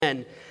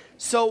Amen.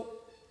 So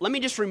let me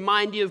just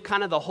remind you of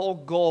kind of the whole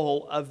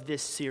goal of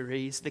this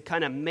series, the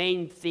kind of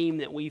main theme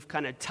that we've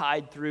kind of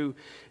tied through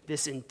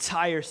this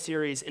entire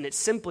series, and it's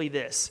simply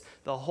this.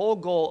 The whole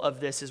goal of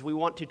this is we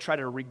want to try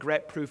to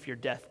regret-proof your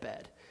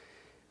deathbed.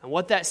 And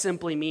what that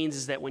simply means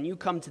is that when you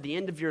come to the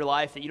end of your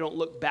life, that you don't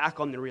look back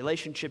on the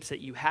relationships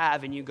that you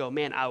have and you go,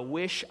 man, I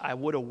wish I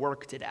would have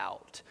worked it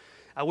out.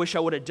 I wish I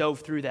would have dove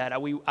through that. I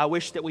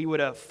wish that we would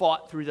have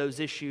fought through those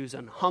issues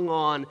and hung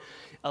on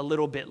a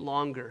little bit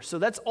longer. So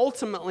that's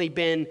ultimately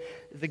been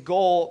the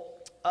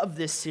goal of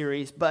this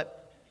series.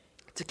 But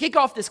to kick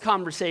off this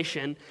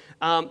conversation,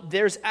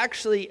 there's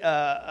actually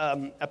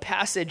a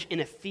passage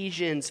in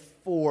Ephesians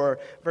 4,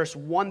 verse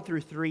 1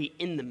 through 3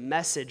 in the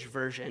Message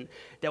version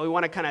that we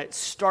want to kind of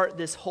start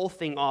this whole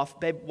thing off.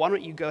 Babe, why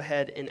don't you go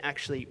ahead and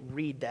actually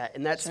read that?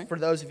 And that's, for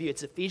those of you,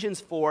 it's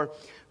Ephesians 4,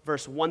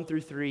 verse 1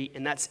 through 3,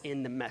 and that's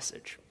in the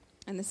Message.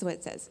 And this is what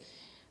it says.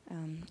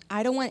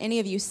 I don't want any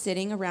of you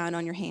sitting around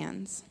on your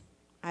hands.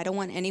 I don't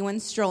want anyone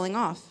strolling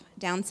off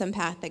down some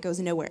path that goes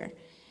nowhere.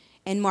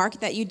 And mark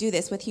that you do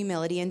this with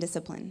humility and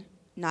discipline,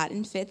 not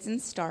in fits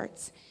and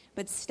starts,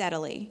 but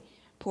steadily,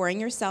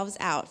 pouring yourselves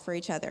out for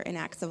each other in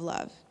acts of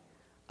love,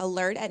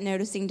 alert at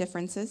noticing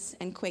differences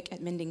and quick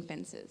at mending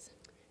fences.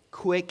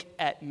 Quick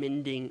at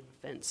mending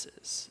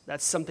fences.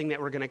 That's something that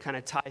we're going to kind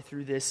of tie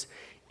through this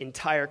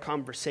entire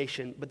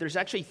conversation. But there's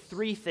actually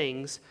three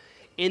things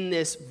in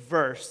this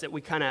verse that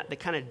kind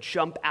of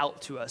jump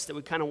out to us, that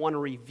we kind of want to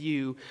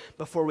review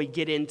before we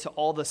get into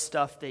all the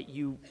stuff that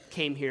you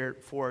came here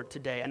for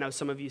today. I know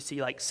some of you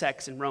see like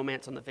sex and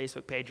romance on the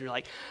Facebook page, and you're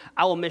like,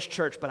 I will miss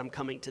church, but I'm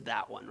coming to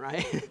that one,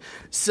 right?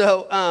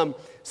 So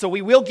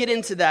we will get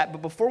into that,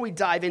 but before we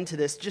dive into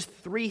this, just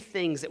three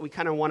things that we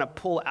kind of want to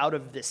pull out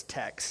of this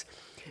text.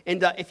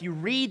 And if you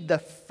read the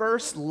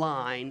first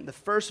line, the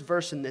first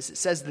verse in this, it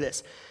says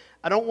this: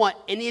 I don't want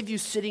any of you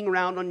sitting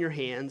around on your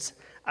hands.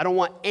 I don't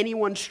want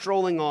anyone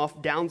strolling off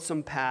down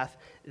some path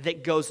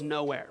that goes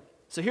nowhere.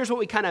 So here's what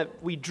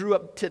we drew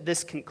up to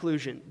this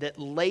conclusion, that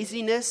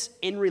laziness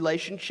in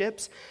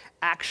relationships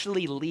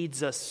actually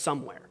leads us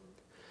somewhere.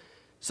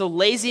 So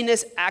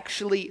laziness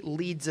actually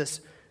leads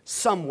us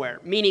somewhere,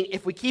 meaning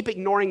if we keep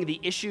ignoring the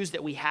issues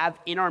that we have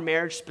in our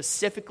marriage,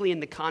 specifically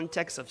in the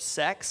context of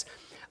sex,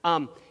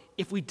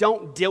 if we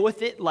don't deal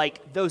with it,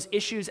 like those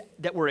issues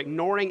that we're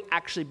ignoring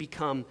actually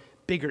become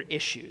bigger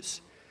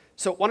issues.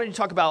 So why don't you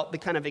talk about the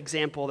kind of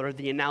example or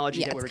the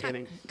analogy that we were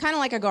giving? Kind of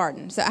like a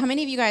garden. So how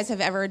many of you guys have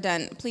ever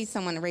done, please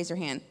someone raise your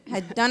hand,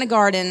 had done a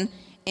garden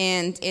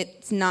and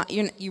it's not,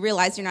 you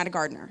realize you're not a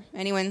gardener?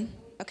 Anyone?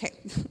 Okay,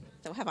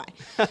 so have I.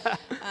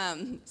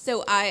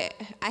 So I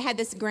had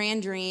this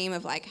grand dream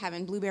of like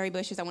having blueberry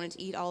bushes. I wanted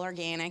to eat all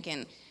organic,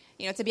 and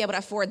to be able to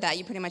afford that,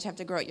 you pretty much have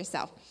to grow it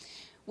yourself.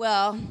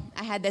 Well,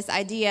 I had this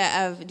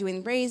idea of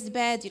doing raised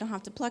beds. You don't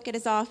have to pluck it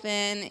as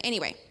often.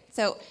 Anyway,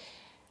 so...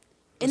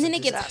 And then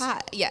it gets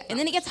hot. Yeah, and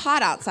then it gets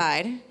hot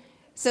outside.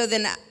 So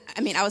then,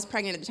 I was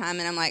pregnant at the time,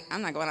 and I'm like,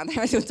 I'm not going out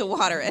there to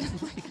water it.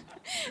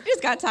 I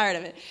just got tired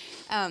of it.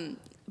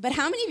 But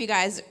how many of you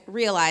guys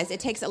realize it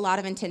takes a lot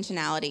of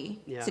intentionality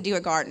to do a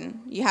garden?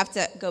 You have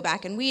to go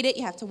back and weed it.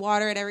 You have to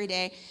water it every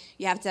day.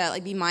 You have to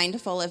be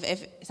mindful of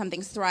if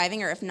something's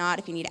thriving, or if not,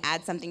 if you need to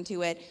add something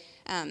to it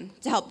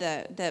to help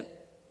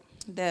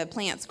the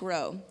plants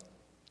grow.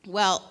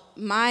 Well,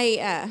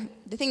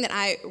 the thing that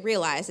I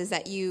realize is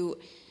that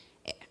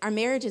our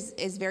marriage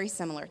is very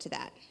similar to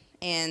that.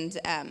 And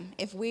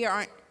if we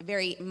aren't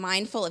very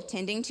mindful of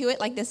tending to it,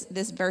 like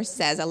this verse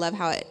says, I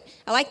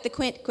like the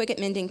quick at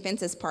mending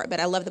fences part, but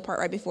I love the part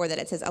right before that.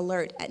 It says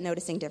alert at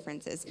noticing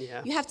differences.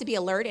 Yeah. You have to be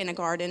alert in a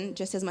garden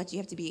just as much you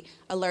have to be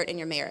alert in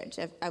your marriage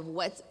of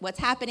what's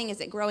happening. Is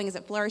it growing? Is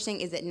it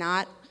flourishing? Is it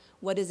not?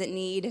 What does it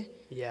need?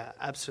 Yeah,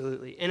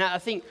 absolutely. And I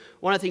think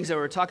one of the things that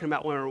we were talking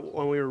about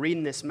when we were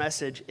reading this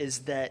message is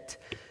that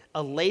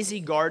a lazy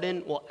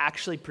garden will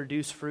actually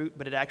produce fruit,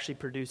 but it actually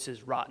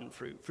produces rotten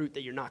fruit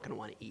that you're not going to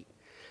want to eat.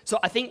 So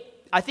I think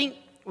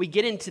we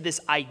get into this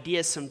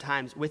idea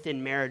sometimes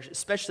within marriage,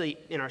 especially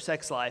in our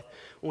sex life,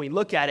 when we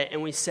look at it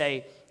and we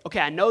say, okay,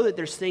 I know that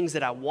there's things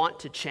that I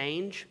want to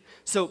change.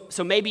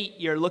 So maybe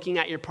you're looking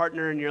at your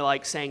partner and you're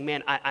like saying,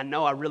 man, I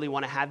know I really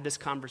want to have this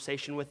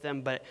conversation with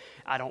them, but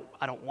I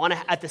don't want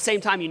to. At the same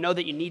time, you know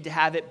that you need to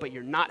have it, but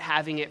you're not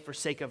having it for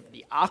sake of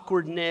the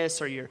awkwardness,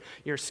 or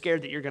you're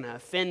scared that you're going to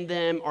offend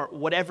them, or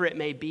whatever it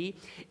may be.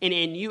 And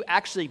in you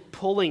actually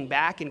pulling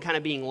back and kind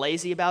of being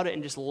lazy about it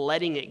and just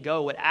letting it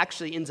go, what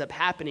actually ends up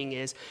happening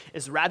is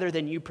rather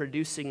than you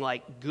producing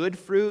like good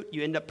fruit,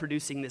 you end up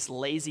producing this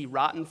lazy,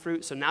 rotten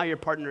fruit. So now your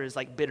partner is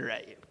like bitter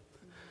at you.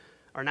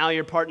 Or now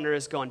your partner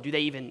is going, do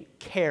they even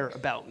care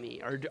about me?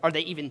 Or are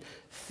they even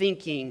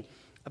thinking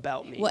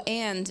about me? Well,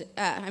 and,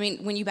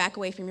 when you back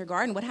away from your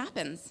garden, what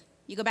happens?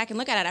 You go back and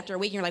look at it after a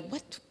week, and you're like,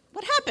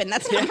 what happened?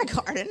 That's not my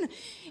garden.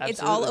 Absolutely. It's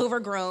all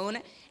overgrown.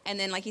 And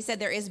then, like you said,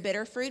 there is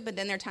bitter fruit, but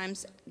then there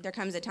comes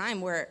a time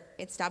where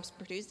it stops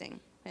producing.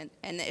 And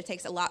it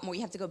takes a lot more.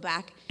 You have to go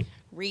back,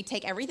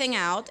 retake everything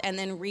out, and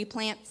then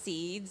replant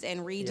seeds and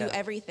redo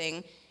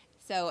everything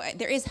So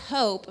there is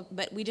hope,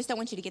 but we just don't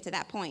want you to get to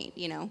that point,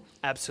 you know?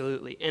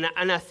 Absolutely.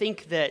 And I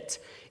think that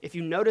if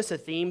you notice a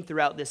theme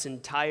throughout this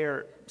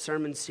entire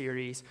sermon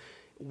series,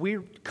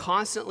 we're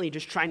constantly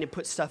just trying to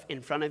put stuff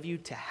in front of you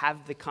to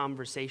have the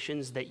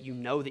conversations that you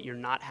know that you're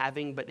not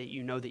having, but that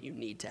you know that you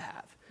need to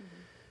have.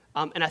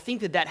 And I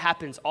think that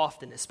happens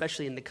often,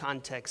 especially in the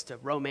context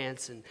of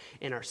romance and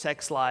in our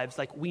sex lives.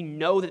 Like, we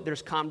know that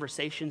there's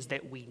conversations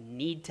that we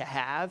need to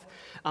have,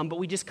 but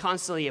we just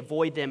constantly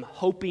avoid them,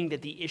 hoping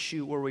that the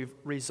issue will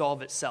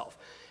resolve itself.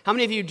 How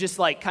many of you just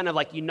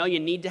you know you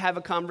need to have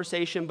a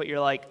conversation, but you're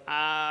like,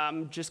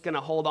 I'm just going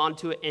to hold on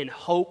to it and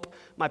hope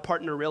my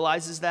partner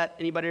realizes that?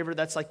 Anybody ever?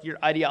 That's like your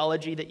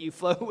ideology that you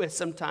flow with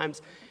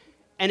sometimes.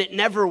 And it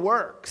never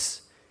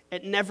works.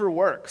 It never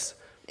works.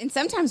 And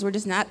sometimes we're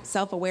just not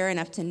self-aware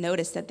enough to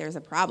notice that there's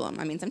a problem.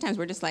 I mean, sometimes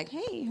we're just like,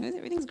 hey,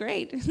 everything's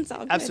great. It's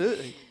all good.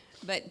 Absolutely.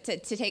 But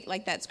to take,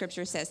 like that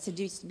scripture says,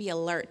 to be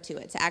alert to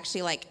it, to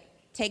actually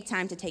take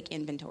time to take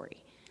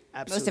inventory.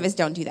 Absolutely. Most of us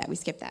don't do that. We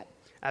skip that.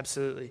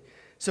 Absolutely.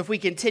 So if we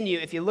continue,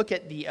 if you look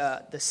at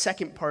the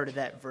second part of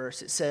that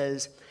verse, it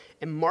says,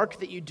 and mark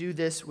that you do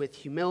this with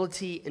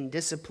humility and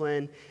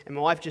discipline. And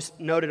my wife just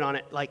noted on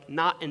it, like,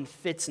 not in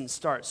fits and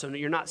starts. So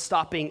you're not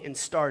stopping and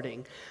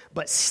starting,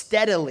 but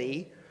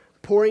steadily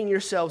pouring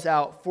yourselves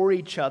out for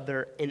each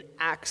other in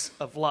acts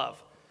of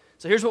love.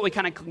 So here's what we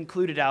kind of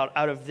concluded out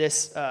of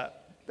this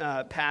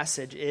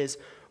passage is,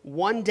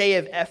 one day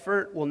of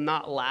effort will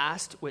not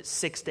last with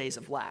 6 days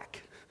of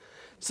lack.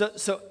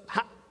 So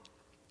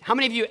how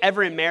many of you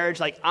ever in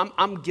marriage, like,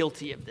 I'm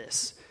guilty of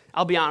this.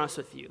 I'll be honest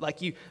with you.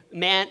 Like,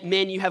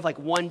 men, you have like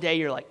one day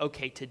you're like,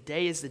 okay,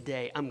 today is the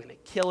day. I'm going to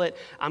kill it.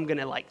 I'm going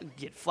to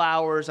get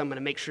flowers. I'm going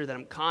to make sure that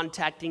I'm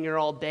contacting her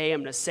all day. I'm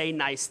going to say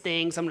nice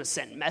things. I'm going to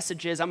send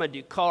messages. I'm going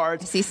to do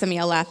cards. I see some of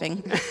y'all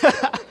laughing.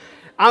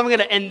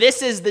 And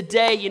this is the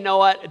day, you know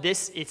what?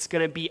 It's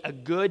going to be a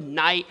good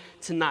night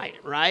tonight,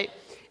 right?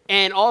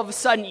 And all of a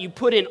sudden, you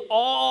put in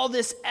all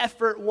this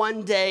effort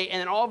one day, and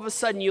then all of a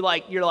sudden, you're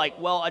like,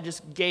 well, I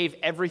just gave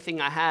everything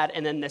I had,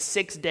 and then the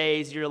 6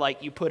 days,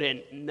 you put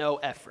in no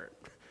effort.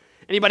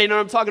 Anybody know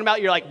what I'm talking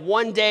about? You're like,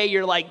 one day,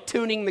 you're like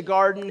tuning the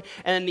garden,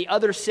 and then the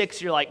other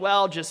 6, you're like,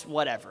 well, just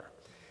whatever.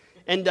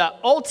 And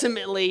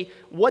ultimately,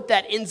 what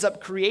that ends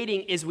up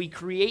creating is we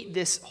create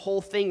this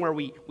whole thing where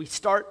we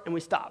start and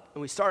we stop,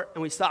 and we start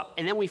and we stop,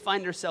 and then we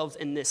find ourselves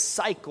in this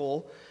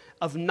cycle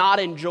of not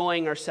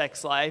enjoying our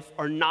sex life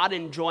or not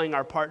enjoying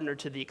our partner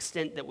to the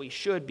extent that we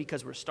should,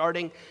 because we're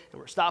starting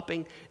and we're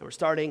stopping and we're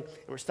starting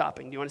and we're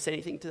stopping. Do you want to say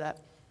anything to that?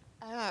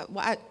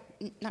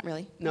 Not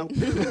really. No?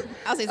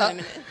 I'll say something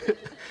in a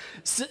minute.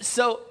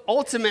 So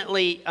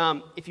ultimately,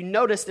 if you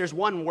notice, there's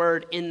one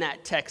word in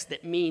that text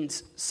that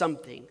means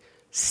something: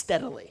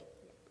 steadily.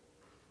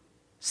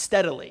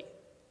 Steadily.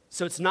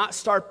 So it's not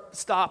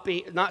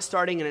starting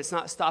and it's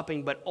not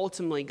stopping, but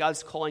ultimately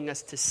God's calling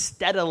us to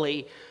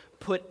steadily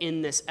put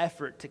in this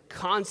effort to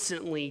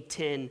constantly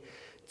tend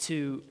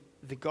to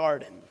the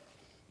garden.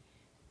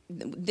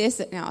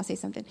 Now I'll say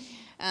something.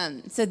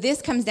 So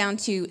this comes down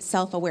to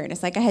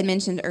self-awareness, like I had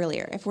mentioned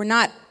earlier. If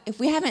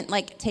we haven't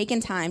taken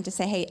time to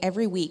say, hey,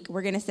 every week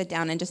we're going to sit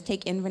down and just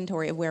take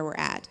inventory of where we're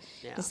at.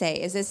 Yeah. To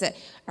say,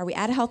 are we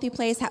at a healthy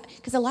place?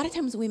 Because a lot of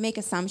times we make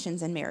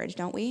assumptions in marriage,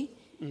 don't we?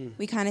 Mm.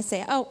 We kind of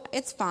say, oh,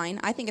 it's fine.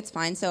 I think it's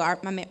fine. So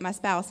my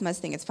spouse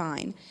must think it's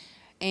fine.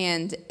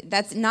 And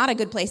that's not a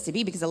good place to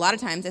be, because a lot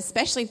of times,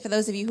 especially for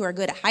those of you who are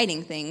good at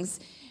hiding things,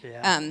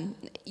 yeah.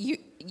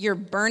 You're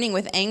burning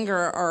with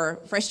anger or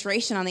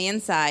frustration on the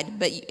inside,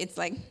 but it's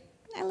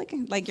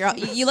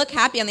you look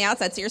happy on the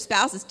outside, so your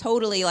spouse is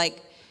totally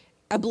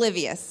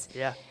oblivious.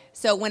 Yeah.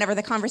 So whenever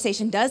the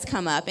conversation does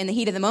come up in the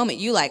heat of the moment,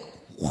 you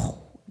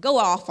go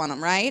off on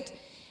them, right?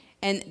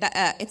 And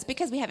it's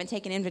because we haven't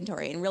taken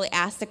inventory and really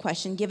asked the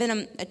question, given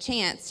them a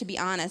chance to be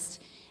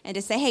honest, and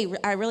to say, hey,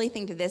 I really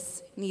think that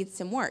this needs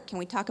some work. Can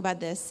we talk about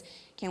this?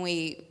 Can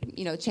we,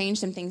 change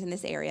some things in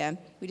this area?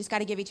 We just got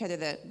to give each other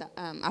the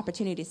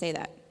opportunity to say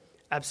that.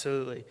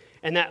 Absolutely.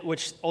 And that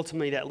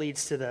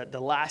leads to the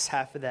last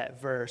half of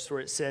that verse, where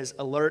it says,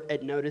 alert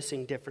at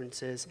noticing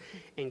differences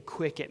and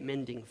quick at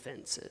mending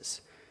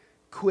fences.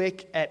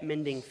 Quick at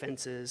mending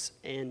fences.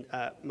 And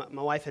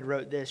my wife had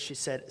wrote this. She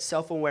said,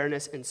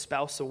 self-awareness and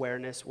spouse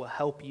awareness will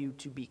help you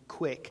to be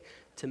quick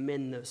to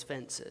mend those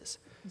fences.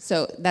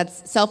 So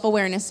that's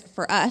self-awareness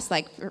for us,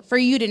 for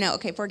you to know.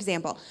 Okay, for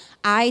example,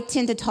 I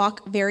tend to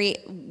talk very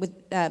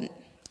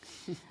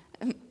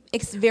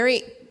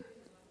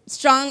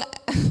strong.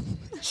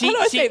 How do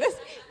I say this?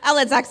 I'll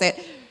let Zach say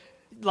it.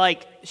 I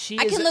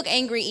can look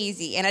angry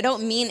easy, and I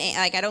don't mean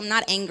I'm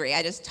not angry.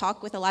 I just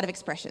talk with a lot of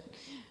expression.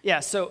 Yeah.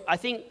 So I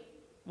think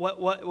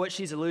what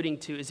she's alluding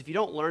to is, if you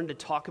don't learn to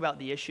talk about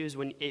the issues,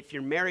 if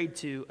you're married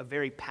to a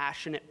very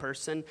passionate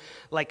person,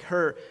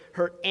 her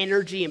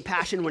energy and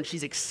passion when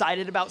she's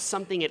excited about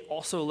something, it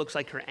also looks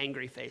like her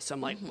angry face. So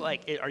I'm like,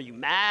 are you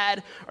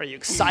mad? Are you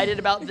excited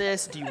about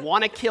this? Do you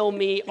want to kill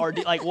me? Or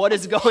what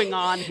is going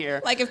on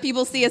here? If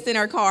people see us in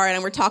our car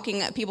and we're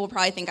talking, people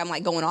probably think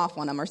I'm going off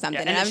on them or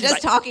something, and I'm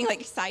just talking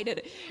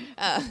excited.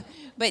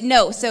 But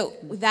no, so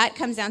that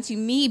comes down to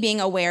me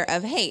being aware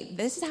of, hey,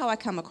 this is how I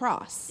come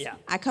across. Yeah.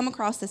 I come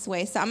across this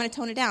way, so I'm going to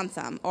tone it down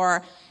some.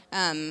 Or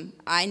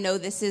I know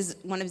this is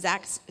one of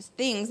Zach's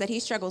things that he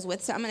struggles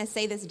with, so I'm going to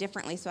say this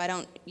differently so I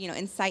don't,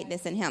 incite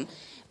this in him.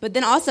 But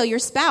then also your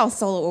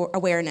spousal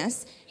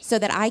awareness, so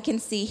that I can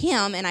see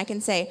him and I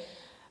can say,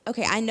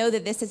 okay, I know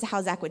that this is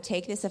how Zach would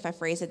take this if I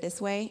phrase it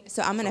this way.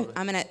 So I'm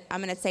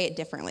gonna say it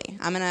differently.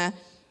 I'm gonna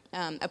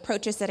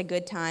approach this at a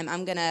good time.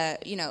 I'm gonna,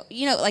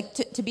 like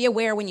to be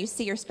aware when you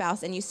see your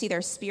spouse and you see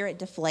their spirit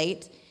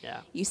deflate.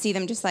 Yeah. You see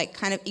them just like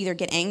kind of either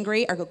get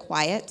angry or go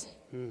quiet.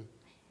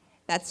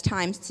 That's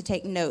times to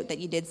take note that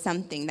you did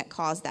something that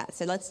caused that.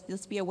 So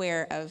let's be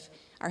aware of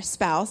our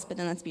spouse, but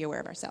then let's be aware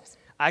of ourselves.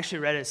 I actually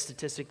read a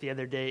statistic the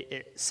other day.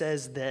 It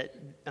says that,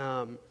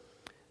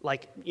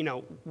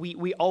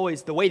 we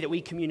always, the way that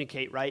we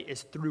communicate, right,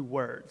 is through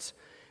words.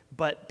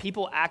 But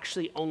people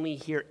actually only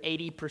hear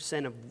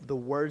 80% of the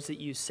words that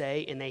you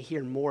say, and they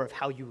hear more of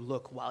how you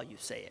look while you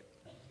say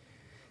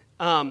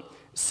it.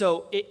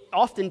 So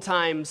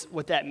oftentimes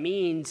what that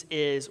means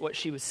is what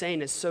she was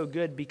saying is so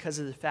good because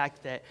of the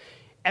fact that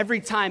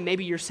every time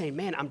maybe you're saying,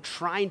 man, I'm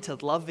trying to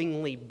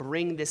lovingly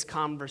bring this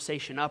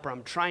conversation up, or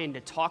I'm trying to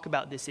talk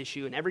about this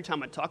issue, and every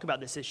time I talk about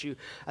this issue,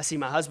 I see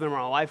my husband or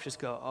my wife just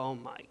go, oh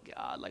my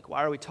God, like,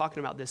 why are we talking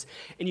about this?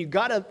 And you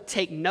got to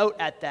take note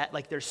at that,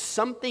 like there's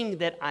something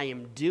that I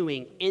am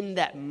doing in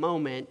that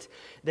moment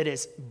that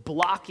is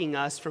blocking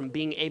us from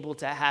being able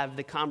to have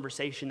the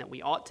conversation that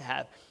we ought to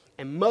have.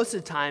 And most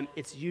of the time,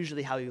 it's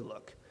usually how you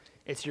look.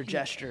 It's your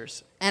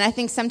gestures. And I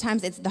think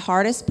sometimes it's the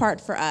hardest part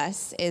for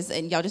us is,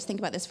 and y'all just think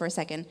about this for a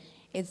second,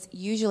 it's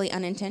usually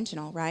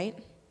unintentional, right?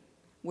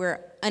 We're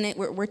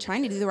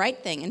trying to do the right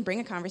thing and bring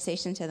a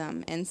conversation to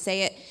them and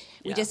say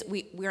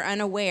it. We're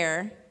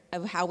unaware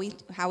of how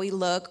we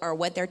look or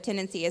what their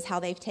tendency is, how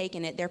they've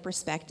taken it, their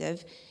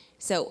perspective.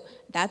 So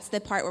that's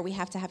the part where we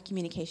have to have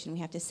communication. We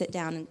have to sit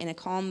down in a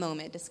calm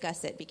moment,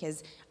 discuss it,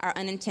 because our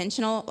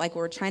unintentional, like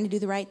we're trying to do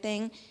the right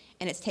thing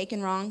and it's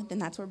taken wrong, then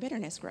that's where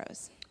bitterness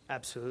grows.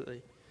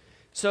 Absolutely.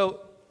 So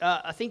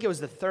I think it was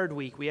the third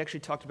week, we actually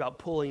talked about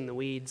pulling the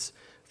weeds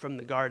from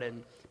the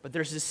garden, but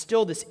there's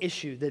still this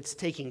issue that's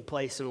taking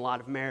place in a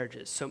lot of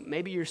marriages. So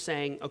maybe you're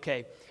saying,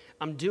 okay,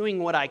 I'm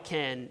doing what I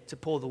can to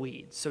pull the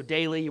weeds. So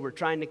daily, we're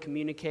trying to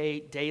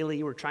communicate.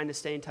 Daily, we're trying to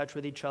stay in touch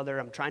with each other.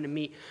 I'm trying to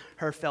meet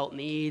her felt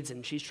needs,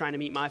 and she's trying to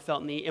meet my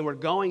felt need. And we're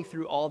going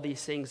through all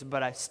these things,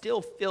 but I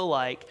still feel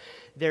like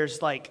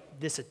there's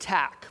like this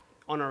attack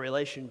on our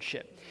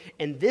relationship.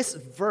 And this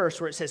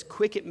verse where it says,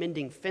 quick at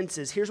mending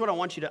fences, here's what I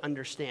want you to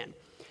understand.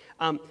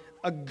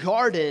 A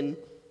garden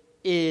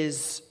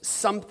is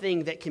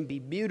something that can be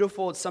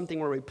beautiful. It's something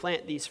where we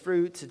plant these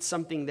fruits. It's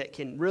something that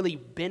can really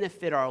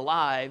benefit our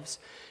lives.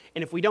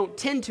 And if we don't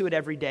tend to it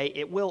every day,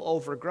 it will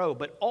overgrow.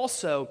 But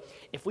also,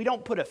 if we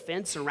don't put a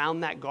fence around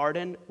that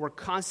garden, we're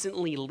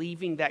constantly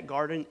leaving that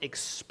garden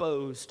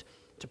exposed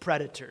to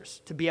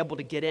predators to be able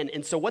to get in.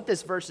 And so what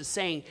this verse is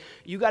saying,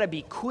 you got to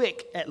be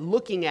quick at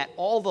looking at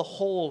all the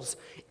holes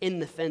in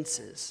the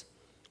fences.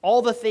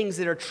 All the things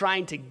that are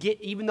trying to get,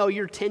 even though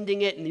you're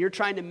tending it and you're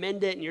trying to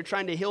mend it and you're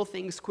trying to heal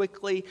things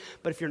quickly,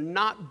 but if you're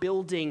not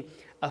building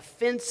a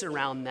fence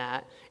around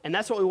that, and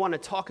that's what we want to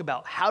talk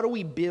about. How do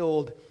we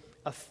build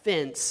a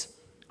fence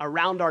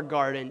around our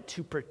garden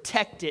to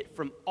protect it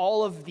from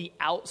all of the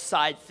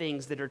outside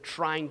things that are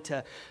trying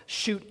to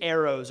shoot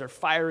arrows or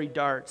fiery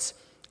darts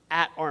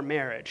at our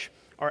marriage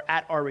or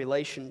at our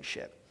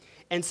relationship?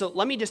 And so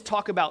let me just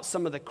talk about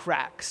some of the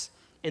cracks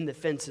in the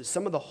fences,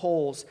 some of the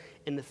holes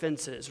in the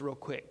fences real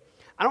quick.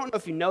 I don't know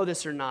if you know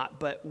this or not,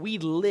 but we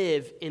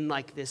live in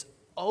like this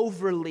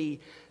overly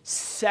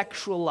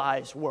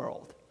sexualized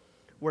world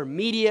where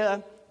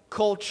media,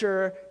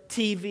 culture,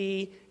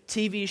 TV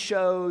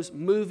shows,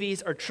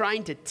 movies are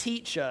trying to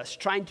teach us,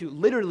 trying to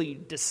literally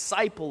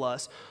disciple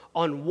us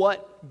on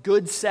what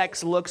good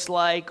sex looks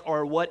like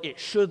or what it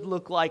should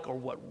look like or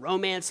what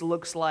romance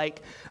looks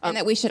like. And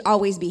that we should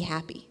always be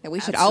happy. That we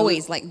should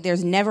always,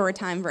 there's never a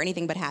time for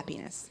anything but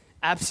happiness.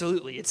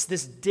 Absolutely. It's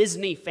this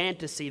Disney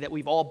fantasy that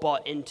we've all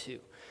bought into.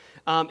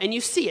 And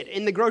you see it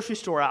in the grocery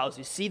store aisles.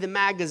 You see the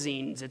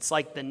magazines. It's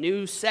like the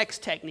new sex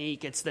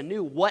technique. It's the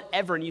new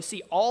whatever. And you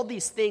see all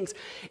these things.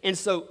 And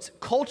so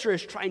culture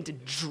is trying to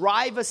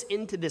drive us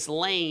into this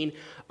lane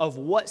of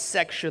what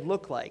sex should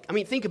look like. I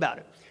mean, think about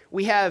it.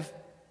 We have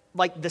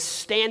like the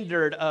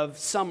standard of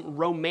some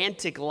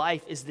romantic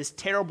life is this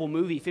terrible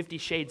movie, 50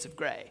 Shades of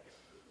Grey.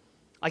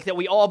 Like that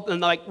we all,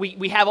 like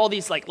we have all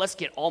these like, let's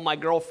get all my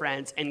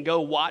girlfriends and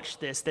go watch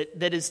this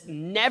that is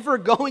never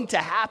going to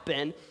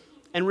happen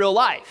in real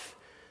life,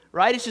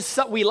 right? It's just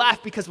something we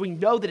laugh because we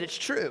know that it's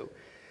true.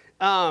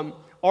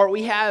 Or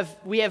we have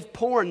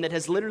porn that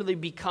has literally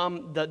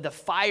become the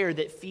fire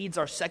that feeds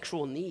our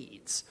sexual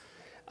needs.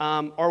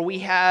 Or we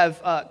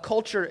have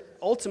culture,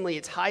 ultimately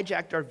it's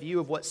hijacked our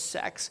view of what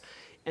sex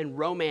and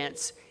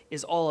romance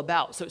is all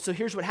about. So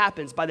here's what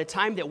happens. By the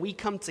time that we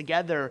come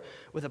together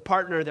with a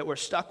partner that we're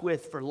stuck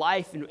with for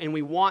life and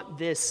we want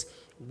this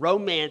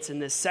romance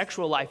and this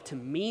sexual life to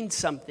mean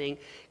something,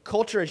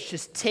 culture has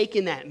just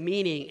taken that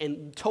meaning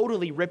and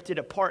totally ripped it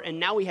apart. And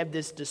now we have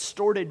this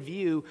distorted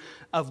view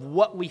of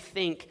what we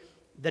think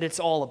that it's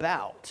all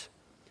about.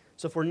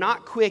 So if we're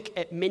not quick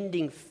at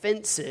mending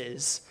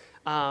fences,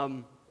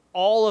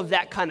 all of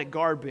that kind of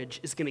garbage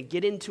is going to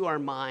get into our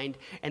mind,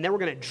 and then we're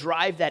going to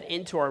drive that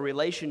into our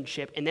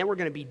relationship, and then we're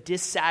going to be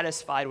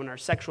dissatisfied when our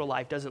sexual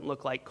life doesn't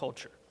look like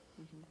culture,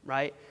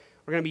 right?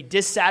 We're going to be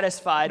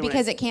dissatisfied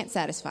because it can't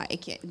satisfy.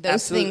 It can't. Those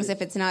Absolutely. things,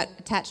 if it's not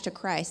attached to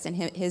Christ and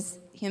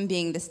him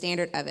being the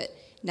standard of it,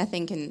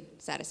 nothing can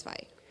satisfy.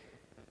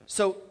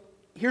 So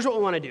here's what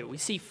we want to do. We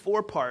see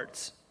 4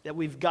 parts that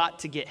we've got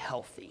to get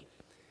healthy.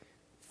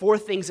 4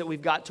 things that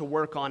we've got to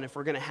work on if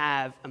we're going to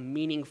have a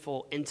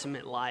meaningful,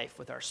 intimate life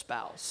with our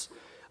spouse.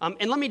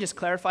 And let me just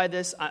clarify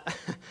this.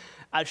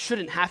 I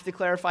shouldn't have to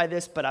clarify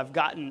this, but I've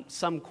gotten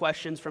some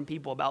questions from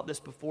people about this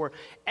before.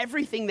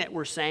 Everything that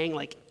we're saying,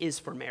 like, is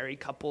for married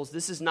couples.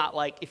 This is not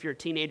like if you're a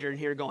teenager in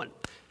here going,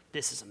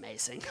 this is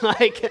amazing.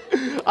 Like,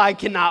 I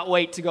cannot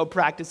wait to go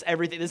practice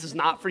everything. This is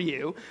not for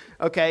you.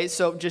 Okay,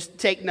 so just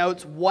take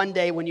notes. One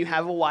day when you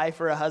have a wife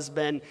or a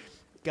husband,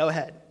 go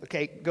ahead,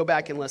 okay? Go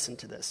back and listen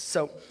to this.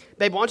 So,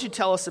 babe, why don't you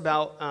tell us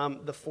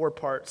about the 4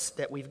 parts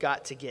that we've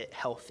got to get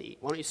healthy?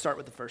 Why don't you start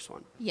with the first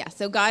one? Yeah,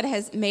 so God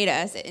has made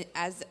us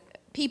as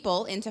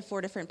people into 4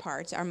 different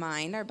parts: our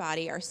mind, our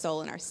body, our soul,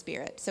 and our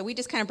spirit. So we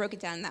just kind of broke it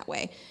down in that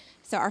way.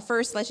 So our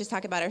first, let's just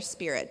talk about our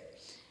spirit.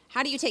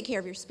 How do you take care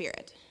of your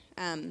spirit?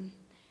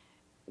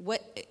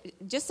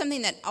 Just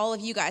something that all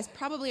of you guys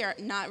probably are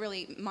not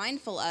really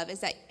mindful of is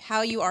that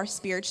how you are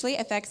spiritually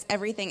affects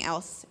everything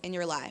else in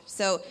your life.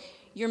 So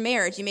your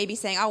marriage, you may be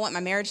saying, I want my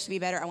marriage to be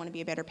better. I want to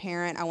be a better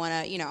parent. I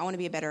want to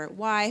be a better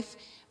wife.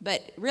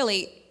 But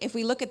really, if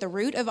we look at the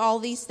root of all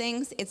these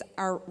things, it's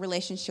our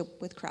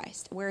relationship with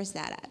Christ. Where is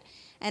that at?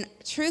 And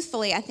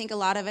truthfully, I think a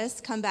lot of us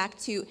come back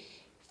to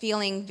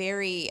feeling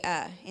very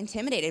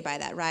intimidated by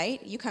that,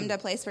 right? You come to a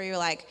place where you're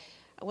like,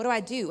 what do I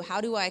do? How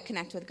do I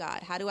connect with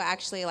God? How do I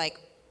actually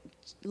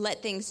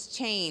let things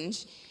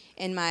change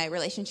in my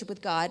relationship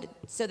with God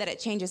so that it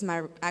changes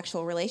my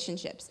actual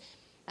relationships?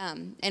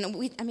 And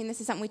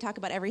this is something we talk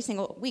about every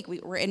single week.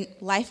 We're in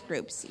life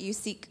groups. You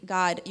seek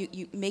God.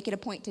 You make it a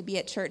point to be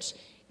at church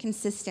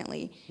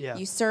consistently. Yeah.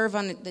 You serve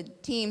on the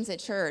teams at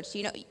church.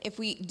 If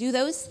we do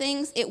those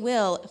things, it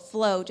will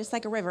flow just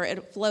like a river.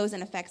 It flows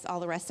and affects all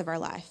the rest of our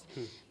life.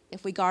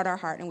 If we guard our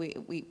heart and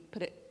we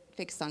put it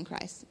fixed on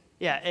Christ.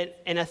 Yeah,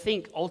 and I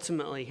think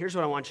ultimately, here's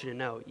what I want you to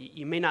know.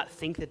 You may not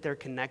think that they're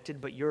connected,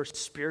 but your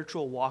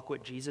spiritual walk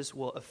with Jesus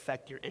will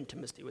affect your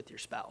intimacy with your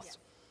spouse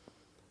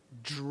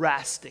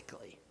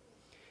drastically.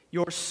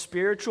 Your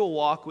spiritual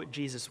walk with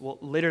Jesus will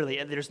literally,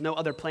 and there's no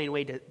other plain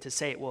way to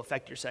say it, will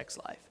affect your sex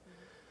life.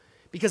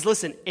 Because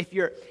listen, if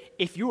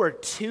you are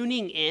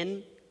tuning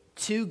in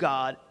to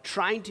God,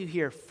 trying to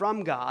hear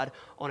from God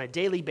on a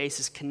daily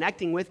basis,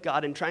 connecting with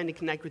God and trying to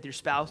connect with your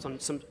spouse on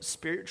some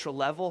spiritual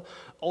level,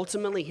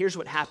 ultimately, here's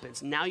what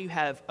happens. Now you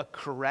have a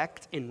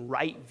correct and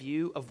right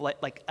view of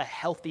what like a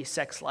healthy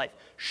sex life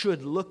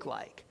should look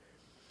like.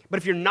 But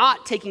if you're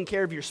not taking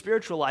care of your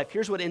spiritual life,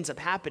 here's what ends up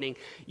happening.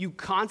 You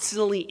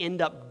constantly end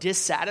up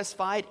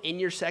dissatisfied in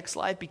your sex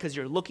life because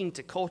you're looking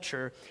to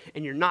culture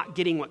and you're not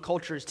getting what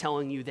culture is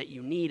telling you that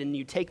you need. And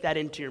you take that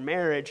into your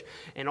marriage,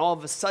 and all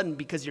of a sudden,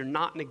 because you're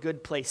not in a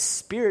good place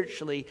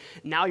spiritually,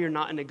 now you're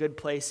not in a good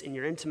place in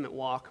your intimate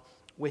walk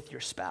with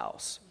your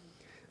spouse.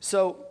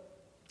 So,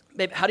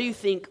 babe, how do you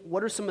think,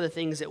 what are some of the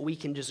things that we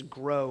can just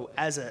grow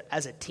as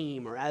a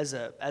team or as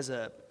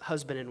a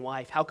husband and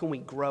wife? How can we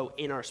grow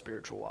in our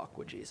spiritual walk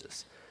with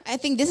Jesus? I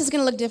think this is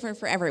going to look different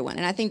for everyone.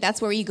 And I think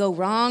that's where you go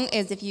wrong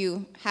is if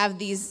you have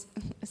these,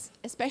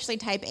 especially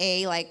type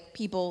A, like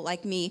people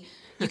like me,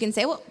 you can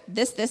say, well,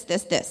 this,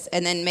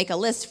 and then make a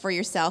list for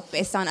yourself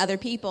based on other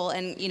people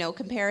and,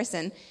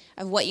 comparison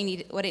of what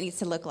it needs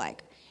to look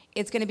like.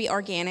 It's going to be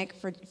organic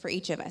for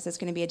each of us. It's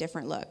going to be a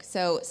different look.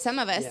 So some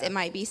of us, It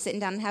might be sitting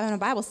down and having a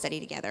Bible study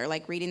together,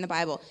 like reading the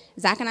Bible.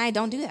 Zach and I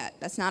don't do that.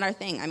 That's not our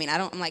thing. I'm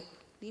like,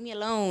 leave me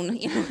alone, when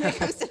it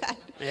comes to that.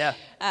 Yeah.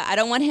 I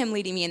don't want him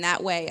leading me in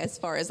that way as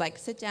far as like,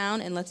 sit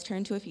down and let's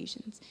turn to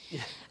Ephesians.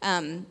 Yeah.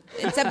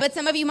 But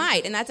some of you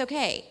might, and that's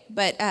okay.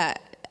 But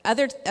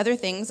other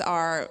things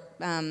are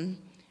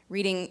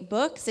reading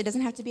books. It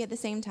doesn't have to be at the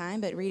same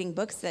time, but reading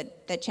books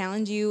that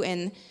challenge you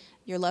in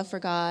your love for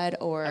God,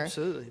 or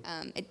absolutely.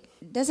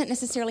 It doesn't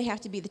necessarily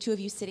have to be the two of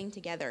you sitting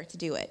together to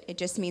do it. It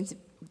just means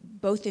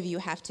both of you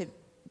have to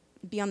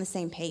be on the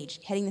same page,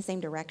 heading the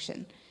same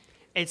direction.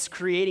 It's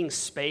creating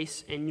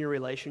space in your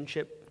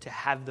relationship to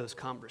have those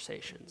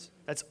conversations.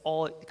 That's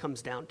all it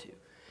comes down to.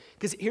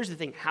 Because here's the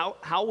thing,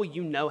 how will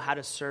you know how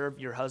to serve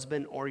your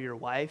husband or your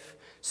wife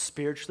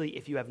spiritually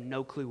if you have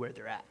no clue where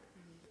they're at?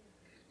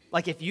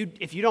 Like if you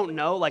don't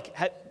know,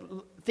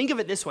 think of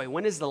it this way.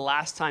 When is the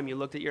last time you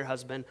looked at your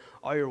husband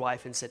or your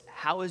wife and said,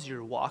 how is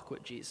your walk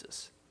with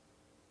Jesus?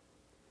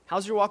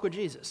 How's your walk with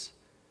Jesus?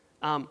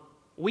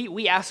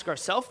 We ask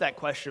ourselves that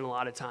question a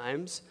lot of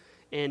times,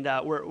 And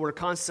we're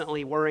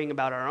constantly worrying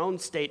about our own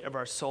state of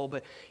our soul.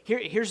 But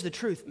here's the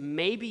truth.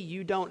 Maybe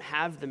you don't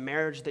have the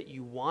marriage that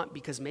you want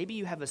because maybe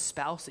you have a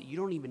spouse that you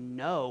don't even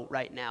know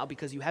right now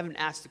because you haven't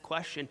asked the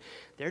question.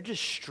 They're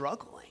just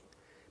struggling.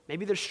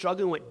 Maybe they're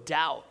struggling with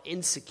doubt,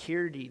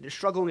 insecurity. They're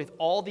struggling with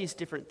all these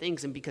different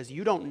things. And because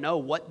you don't know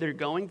what they're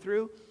going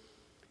through,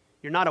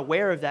 you're not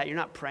aware of that. You're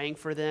not praying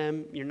for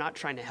them. You're not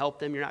trying to help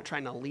them. You're not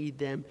trying to lead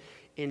them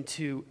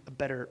into a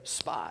better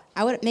spot.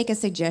 I would make a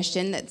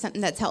suggestion that's something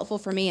that's helpful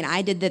for me, and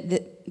I did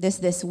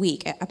this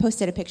week. I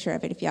posted a picture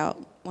of it if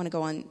y'all want to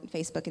go on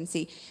Facebook and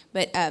see.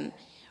 But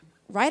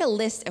write a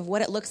list of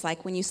what it looks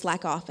like when you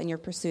slack off in your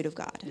pursuit of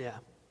God. Yeah.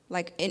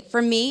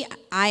 For me,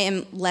 I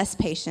am less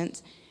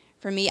patient.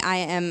 For me,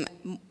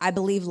 I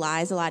believe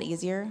lies a lot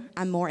easier.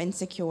 I'm more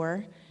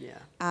insecure.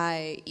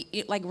 Yeah.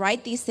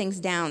 Write these things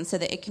down so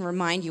that it can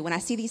remind you when I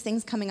see these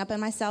things coming up in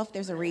myself,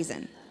 there's a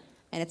reason.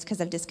 And it's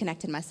because I've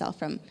disconnected myself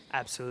from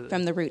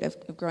the root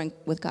of growing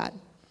with God.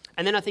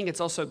 And then I think it's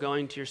also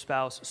going to your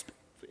spouse,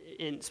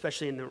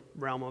 especially in the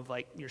realm of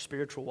like your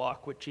spiritual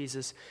walk with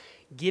Jesus,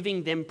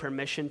 giving them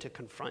permission to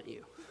confront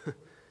you.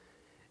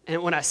 And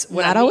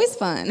always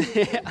fun.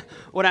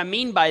 What I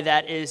mean by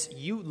that is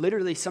you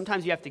literally,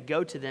 sometimes you have to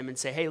go to them and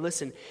say, hey,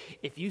 listen,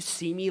 if you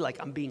see me like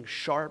I'm being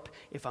sharp,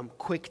 if I'm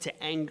quick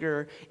to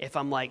anger, if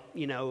I'm like,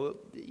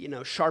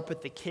 sharp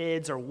with the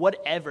kids or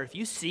whatever, if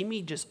you see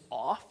me just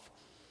off,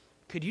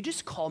 could you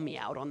just call me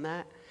out on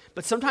that?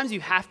 But sometimes you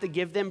have to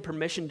give them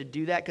permission to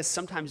do that because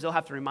sometimes they'll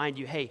have to remind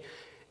you, hey,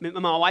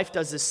 my wife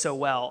does this so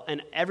well.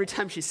 And every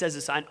time she says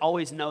this, I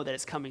always know that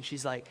it's coming.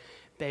 She's like,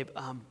 babe,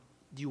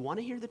 do you want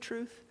to hear the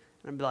truth?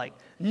 And I'd be like,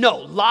 no,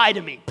 lie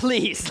to me,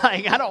 please.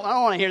 Like, I don't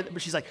want to hear that.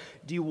 But she's like,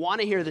 do you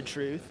want to hear the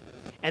truth?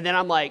 And then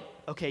I'm like,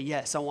 okay,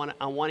 yes, I want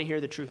to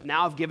hear the truth.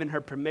 Now I've given her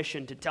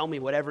permission to tell me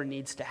whatever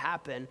needs to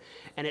happen.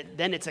 And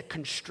then it's a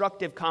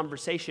constructive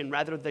conversation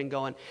rather than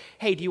going,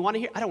 hey, do you want to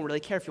hear? I don't really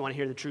care if you want to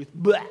hear the truth.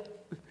 Blah.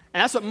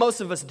 And that's what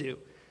most of us do.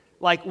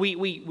 Like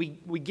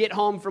we get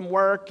home from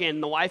work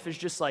and the wife is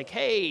just like,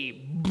 hey,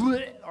 blah,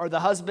 or the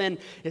husband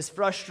is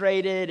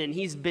frustrated and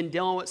he's been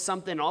dealing with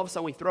something. And all of a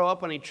sudden we throw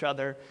up on each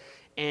other.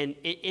 And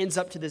it ends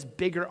up to this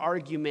bigger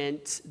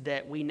argument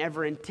that we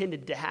never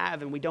intended to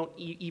have, and we don't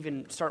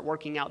even start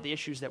working out the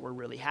issues that we're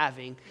really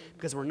having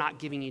because we're not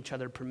giving each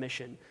other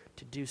permission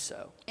to do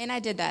so. And I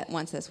did that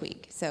once this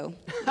week, so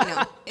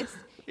it's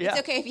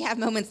okay if you have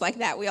moments like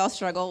that. We all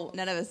struggle.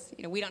 None of us,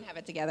 we don't have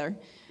it together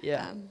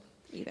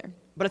either.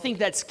 But I think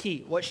that's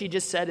key. What she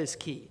just said is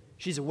key.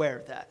 She's aware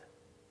of that.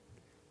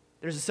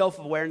 There's a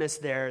self-awareness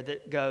there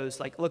that goes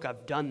like, look,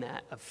 I've done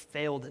that. I've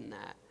failed in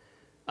that.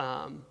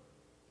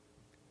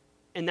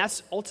 And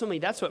that's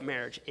what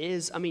marriage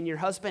is. I mean, your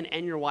husband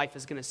and your wife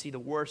is going to see the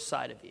worst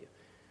side of you.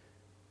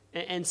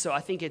 And so I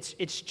think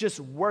it's just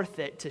worth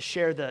it to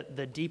share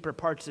the deeper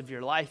parts of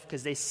your life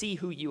because they see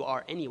who you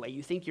are anyway.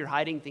 You think you're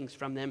hiding things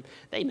from them.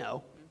 They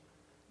know.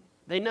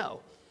 They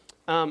know.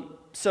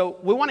 So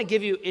we want to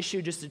give you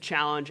just a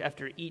challenge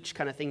after each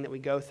kind of thing that we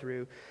go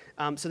through.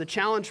 So the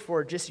challenge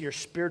for just your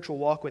spiritual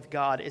walk with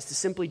God is to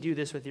simply do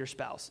this with your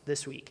spouse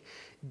this week.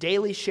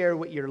 Daily share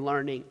what you're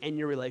learning in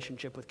your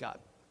relationship with God.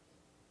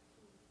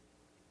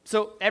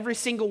 So every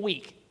single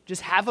week,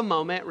 just have a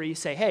moment where you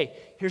say, hey,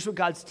 here's what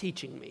God's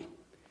teaching me.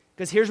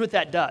 Because here's what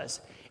that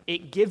does.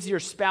 It gives your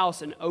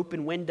spouse an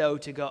open window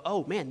to go,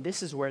 oh, man,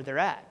 this is where they're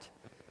at.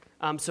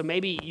 So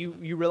maybe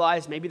you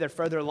realize maybe they're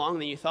further along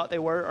than you thought they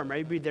were, or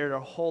maybe they're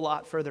a whole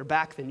lot further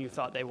back than you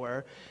thought they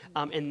were.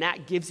 And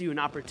that gives you an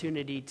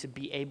opportunity to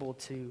be able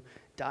to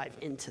dive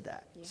into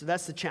that. Yeah. So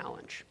that's the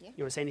challenge. Yeah.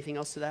 You want to say anything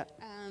else to that?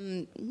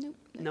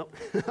 Nope.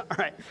 All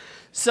right.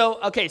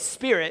 So, okay,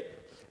 spirit.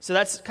 So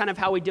that's kind of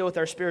how we deal with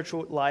our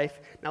spiritual life.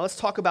 Now let's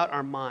talk about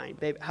our mind.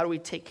 Babe, how do we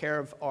take care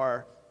of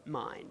our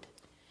mind?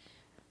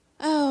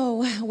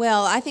 Oh,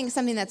 well, I think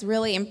something that's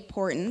really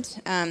important,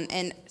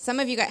 and some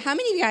of you guys, how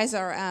many of you guys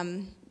are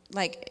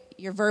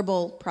your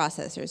verbal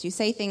processors? You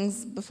say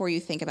things before you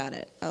think about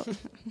it. Oh,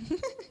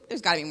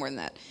 there's got to be more than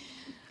that.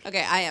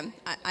 Okay, I am.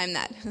 I'm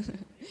that.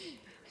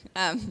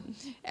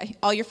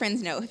 All your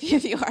friends know if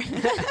you are.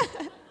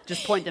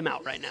 Just point them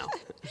out right now.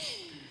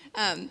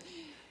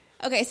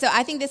 Okay, so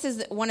I think this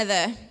is one of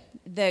the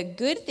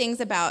good things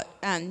about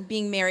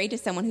being married to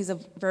someone who's a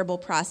verbal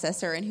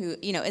processor and who,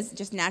 is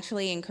just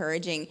naturally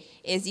encouraging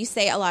is you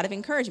say a lot of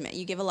encouragement.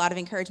 You give a lot of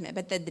encouragement.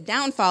 But the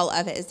downfall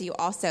of it is you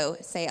also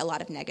say a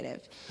lot of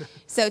negative.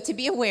 So to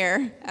be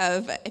aware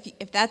of,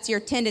 if that's your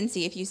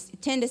tendency, if you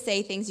tend to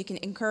say things you can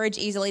encourage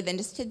easily, then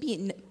just to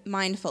be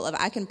mindful of,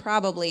 I can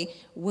probably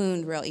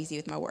wound real easy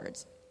with my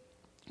words.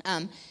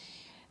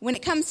 When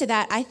it comes to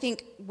that, I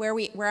think where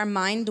our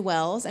mind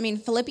dwells,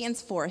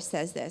 Philippians 4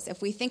 says this.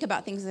 If we think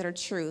about things that are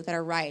true, that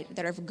are right,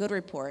 that are of good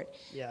report,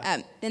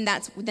 then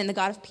the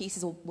God of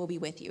peace will be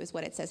with you, is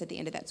what it says at the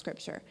end of that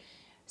scripture.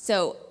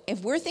 So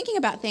if we're thinking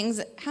about things,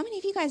 how many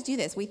of you guys do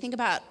this? We think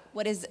about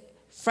what is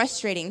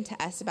frustrating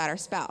to us about our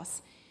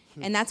spouse,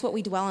 and that's what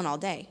we dwell on all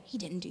day. He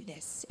didn't do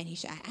this, and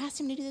I asked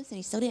him to do this, and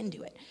he still didn't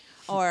do it.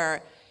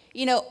 Or,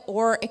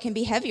 or it can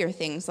be heavier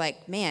things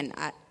like, man,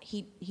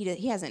 he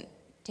hasn't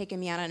taken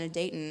me out on a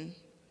date in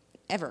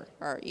ever,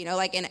 or,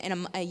 like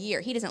in a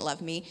year. He doesn't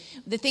love me.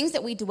 The things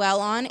that we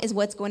dwell on is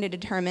what's going to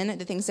determine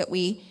the things that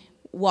we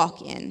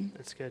walk in.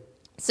 That's good.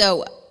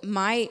 So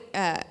my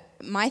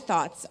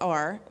thoughts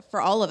are, for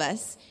all of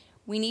us,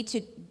 we need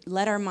to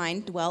let our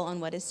mind dwell on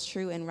what is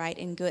true and right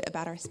and good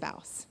about our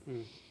spouse.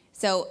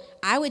 So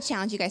I would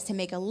challenge you guys to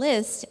make a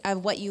list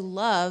of what you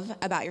love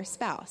about your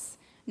spouse.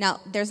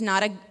 Now, there's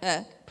not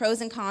a pros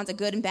and cons, a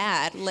good and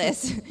bad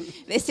list.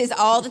 This is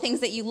all the things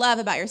that you love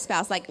about your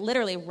spouse. Like,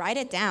 literally, write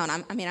it down.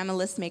 I'm a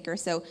list maker,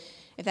 so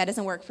if that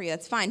doesn't work for you,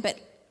 that's fine. But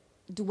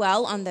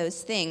dwell on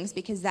those things,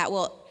 because that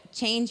will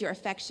change your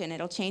affection.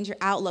 It'll change your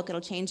outlook. It'll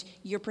change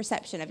your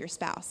perception of your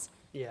spouse.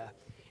 Yeah.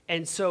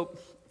 And so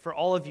for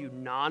all of you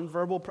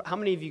nonverbal, how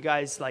many of you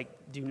guys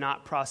do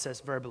not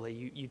process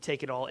verbally? You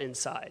take it all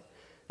inside.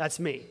 That's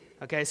me.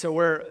 Okay, so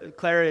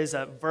Clara is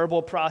a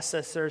verbal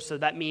processor, so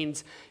that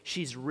means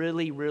she's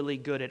really, really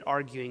good at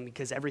arguing,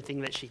 because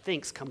everything that she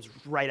thinks comes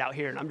right out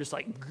here, and I'm just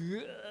like,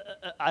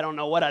 I don't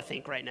know what I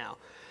think right now.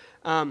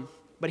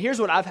 But here's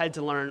what I've had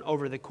to learn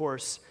over the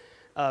course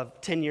of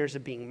 10 years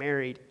of being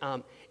married.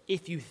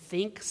 If you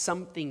think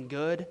something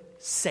good,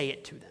 say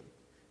it to them.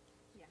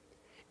 Yeah.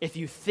 If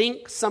you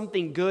think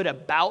something good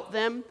about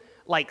them,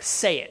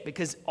 say it,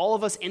 because all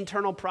of us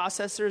internal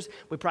processors,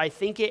 we probably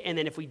think it, and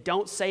then if we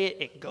don't say it,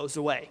 it goes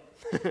away.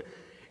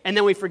 And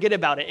then we forget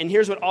about it. And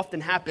here's what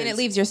often happens. And it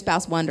leaves your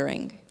spouse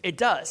wondering. It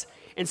does.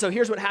 And so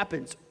here's what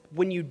happens.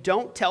 When you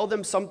don't tell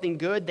them something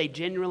good, they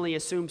genuinely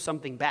assume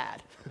something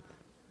bad.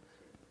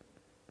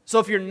 So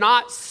if you're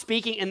not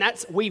speaking, and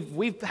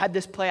we've had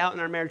this play out in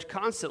our marriage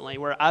constantly,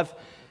 where I've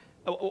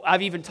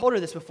even told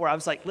her this before. I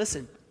was like,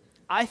 listen,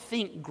 I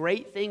think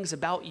great things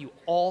about you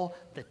all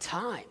the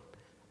time.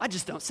 I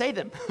just don't say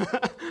them,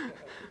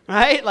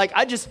 right?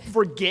 I just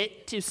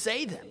forget to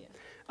say them.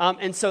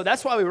 And so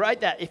that's why we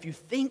write that. If you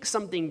think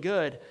something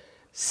good,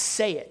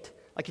 say it.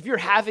 If you're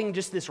having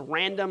just this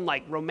random,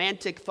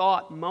 romantic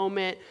thought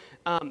moment,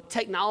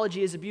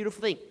 technology is a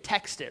beautiful thing.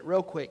 Text it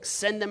real quick.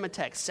 Send them a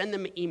text. Send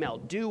them an email.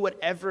 Do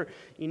whatever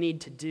you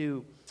need to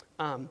do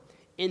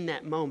in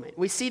that moment.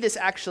 We see this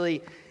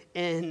actually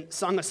in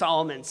Song of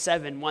Solomon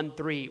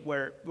 7:1-3,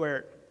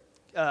 where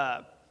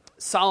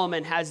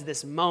Solomon has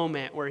this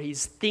moment where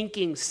he's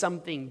thinking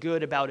something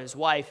good about his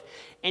wife,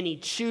 and he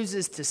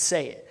chooses to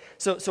say it.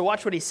 So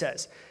watch what he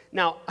says.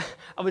 Now,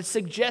 I would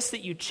suggest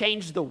that you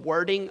change the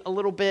wording a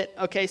little bit.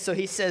 Okay, so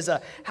he says,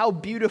 how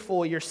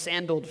beautiful your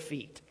sandaled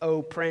feet,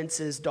 O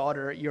prince's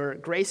daughter. Your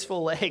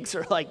graceful legs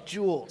are like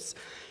jewels.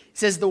 He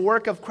says, the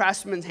work of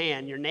craftsman's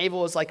hand. Your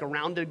navel is like a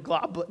rounded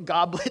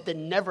goblet that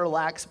never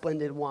lacks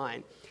blended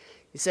wine.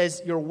 He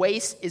says, your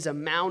waist is a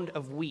mound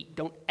of wheat.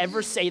 Don't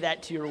ever say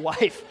that to your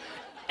wife.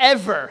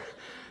 Ever.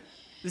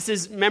 This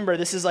is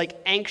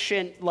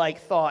ancient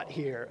thought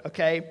here,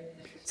 okay?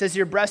 It says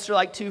your breasts are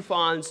like two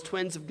fawns,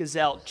 twins of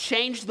gazelle.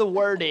 Change the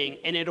wording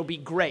and it'll be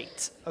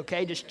great,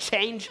 okay? Just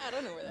change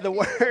the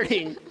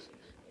wording.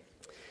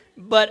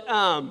 But,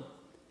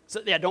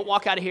 don't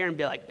walk out of here and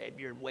be like, babe,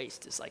 your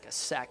waist is like a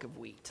sack of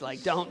wheat.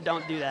 Don't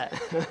do that.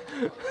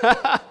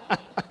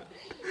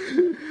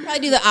 Probably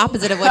do the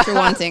opposite of what you're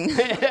wanting.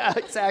 Yeah,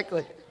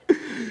 exactly.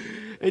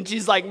 And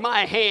she's like,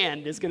 my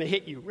hand is going to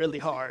hit you really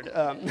hard.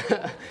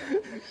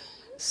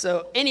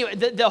 So anyway,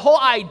 the whole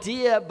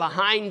idea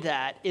behind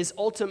that is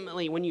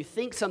ultimately when you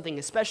think something,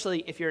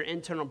 especially if you're an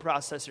internal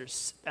processor,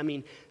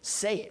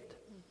 say it.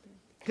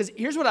 Because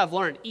here's what I've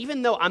learned.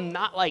 Even though I'm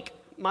not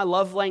my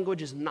love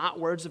language is not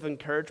words of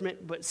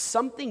encouragement, but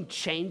something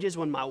changes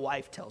when my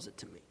wife tells it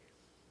to me.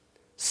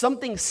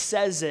 Something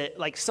says it,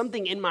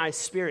 something in my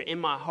spirit, in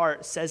my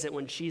heart says it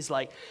when she's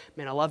like,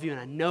 man, I love you and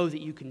I know that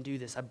you can do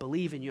this. I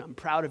believe in you. I'm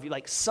proud of you.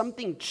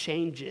 Something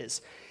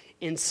changes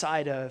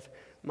inside of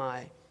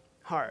my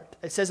heart.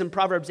 It says in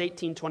Proverbs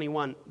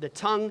 18:21, the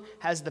tongue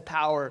has the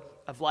power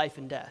of life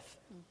and death.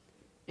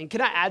 And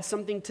can I add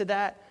something to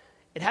that?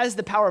 It has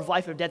the power of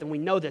life and death, and we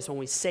know this when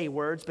we say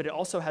words, but it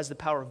also has the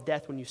power of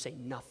death when you say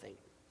nothing.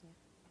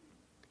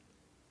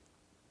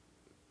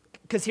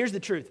 Because here's the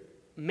truth.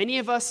 Many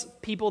of us,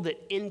 people that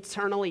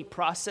internally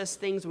process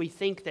things, we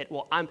think that,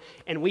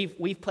 and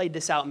we've played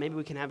this out, maybe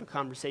we can have a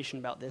conversation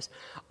about this.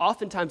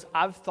 Oftentimes,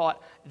 I've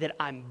thought that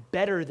I'm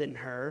better than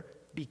her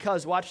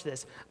because, watch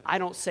this, I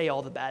don't say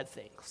all the bad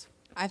things.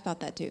 I've thought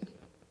that too.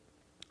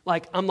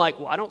 I'm like,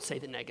 I don't say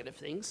the negative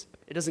things.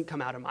 It doesn't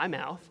come out of my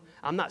mouth.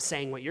 I'm not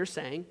saying what you're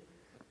saying.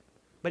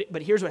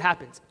 But here's what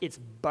happens. It's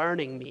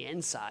burning me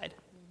inside.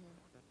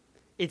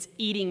 It's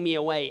eating me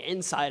away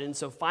inside. And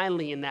so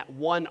finally, in that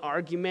one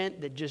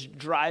argument that just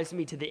drives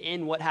me to the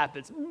end, what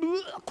happens?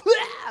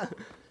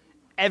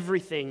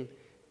 Everything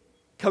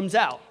comes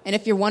out. And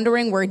if you're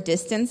wondering where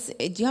distance,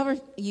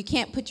 you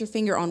can't put your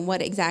finger on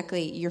what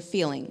exactly you're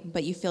feeling,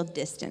 but you feel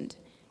distant.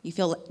 You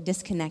feel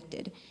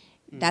disconnected.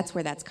 That's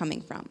where that's coming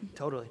from.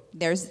 Totally.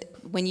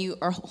 When you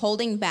are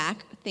holding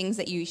back things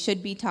that you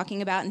should be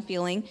talking about and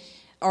feeling,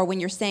 or when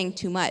you're saying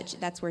too much,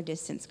 that's where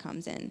distance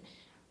comes in.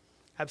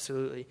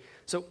 Absolutely.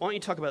 So why don't you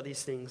talk about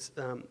these things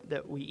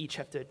that we each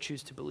have to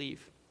choose to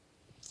believe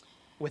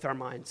with our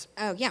minds?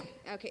 Oh, yeah.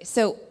 Okay.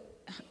 So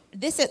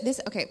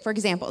Okay, for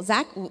example,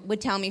 Zach would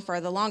tell me for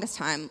the longest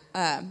time,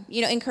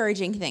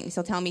 encouraging things.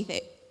 He'll tell me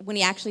that when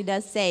he actually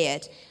does say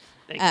it.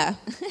 I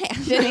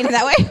didn't mean it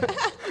that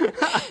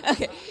way.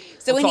 Okay.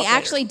 So when he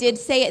actually did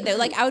say it, though,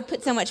 like I would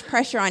put so much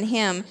pressure on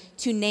him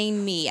to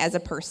name me as a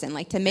person,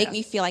 like to make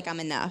me feel like I'm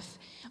enough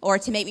or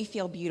to make me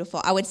feel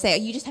beautiful. I would say,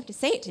 you just have to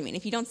say it to me. And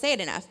if you don't say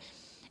it enough.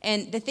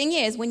 And the thing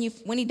is, when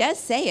he does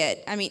say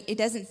it, I mean, it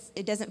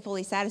doesn't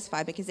fully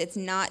satisfy because it's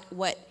not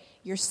what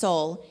your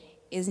soul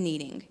is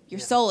needing. Your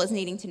soul is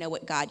needing to know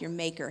what God, your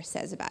maker,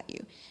 says about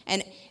you.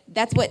 And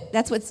that's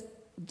what's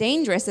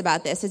dangerous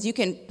about this is you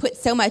can put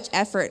so much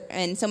effort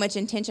and so much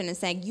intention in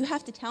saying, you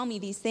have to tell me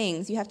these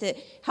things. You have to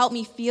help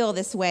me feel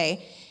this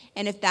way.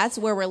 And if that's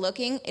where we're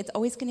looking, it's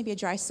always going to be a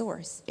dry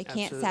source. It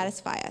can't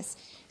satisfy us.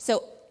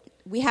 So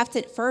we have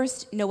to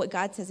first know what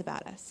God says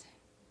about us.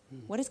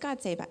 What does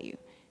God say about you?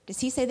 Does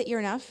he say that you're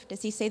enough?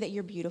 Does he say that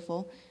you're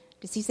beautiful?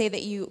 Does he say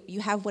that you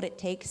have what it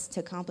takes to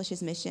accomplish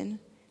his mission?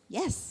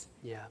 Yes.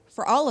 Yeah.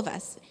 For all of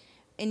us.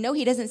 And no,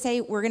 he doesn't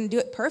say we're going to do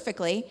it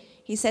perfectly.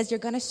 He says you're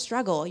going to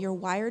struggle. You're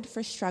wired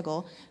for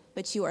struggle,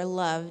 but you are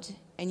loved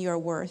and you are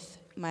worth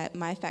my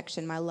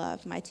affection, my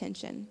love, my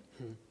attention.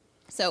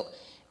 So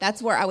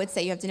that's where I would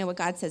say you have to know what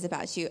God says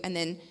about you, and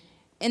then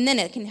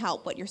it can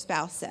help what your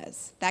spouse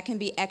says. That can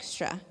be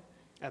extra.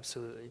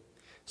 Absolutely.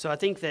 So I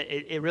think that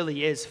it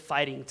really is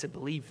fighting to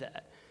believe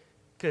that.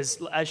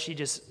 Because as she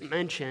just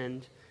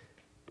mentioned,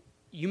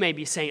 you may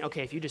be saying,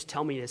 okay, if you just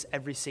tell me this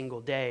every single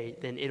day,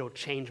 then it'll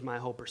change my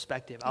whole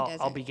perspective.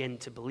 I'll begin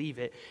to believe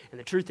it. And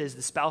the truth is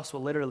the spouse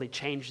will literally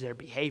change their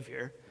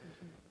behavior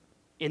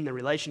in the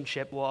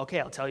relationship. Well, okay,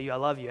 I'll tell you I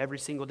love you every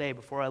single day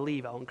before I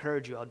leave. I'll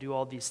encourage you. I'll do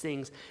all these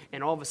things.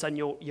 And all of a sudden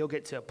you'll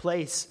get to a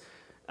place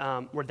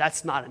where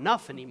that's not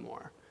enough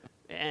anymore.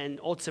 And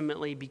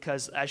ultimately,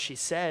 because as she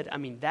said, I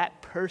mean,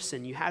 that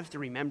person, you have to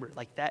remember,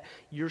 like that,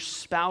 your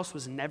spouse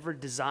was never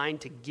designed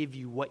to give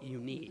you what you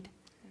need.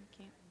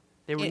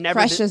 It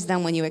crushes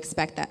them when you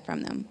expect that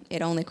from them.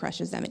 It only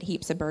crushes them. It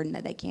heaps a burden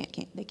that they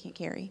can't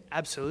carry.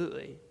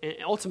 Absolutely. And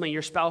ultimately,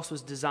 your spouse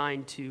was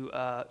designed to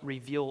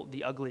reveal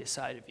the ugliest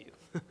side of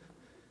you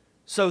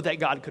so that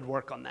God could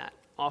work on that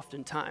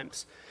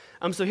oftentimes.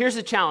 So here's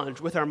the challenge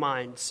with our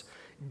minds.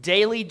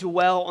 Daily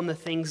dwell on the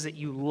things that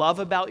you love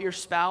about your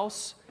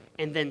spouse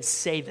and then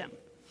say them.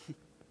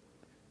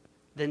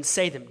 Then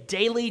say them.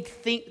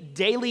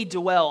 Daily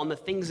dwell on the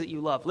things that you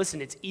love.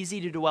 Listen, it's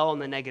easy to dwell on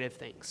the negative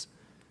things.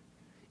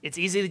 It's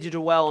easy to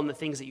dwell on the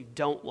things that you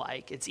don't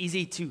like. It's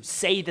easy to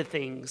say the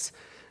things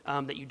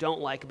that you don't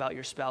like about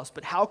your spouse.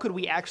 But how could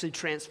we actually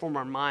transform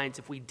our minds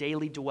if we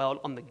daily dwelled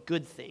on the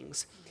good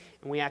things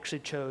and we actually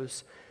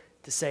chose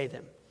to say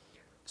them?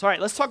 So, all right,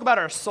 let's talk about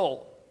our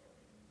soul.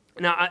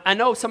 Now, I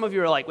know some of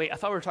you are like, wait, I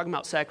thought we were talking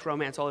about sex,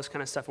 romance, all this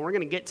kind of stuff, and we're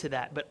going to get to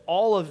that. But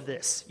all of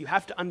this, you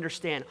have to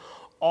understand,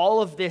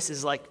 all of this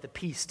is like the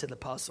piece to the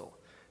puzzle.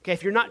 Okay,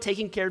 if you're not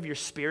taking care of your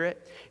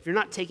spirit, if you're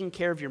not taking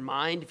care of your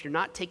mind, if you're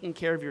not taking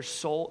care of your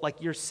soul,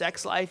 like your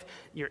sex life,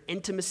 your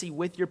intimacy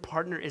with your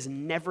partner is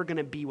never going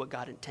to be what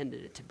God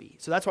intended it to be.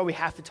 So that's why we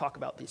have to talk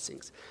about these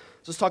things.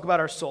 So let's talk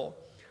about our soul.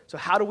 So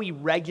how do we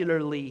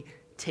regularly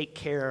take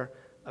care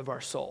of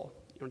our soul?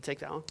 You want to take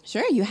that one?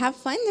 Sure, you have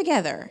fun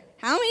together.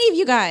 How many of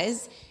you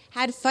guys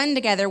had fun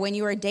together when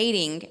you were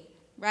dating,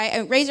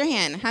 right? Raise your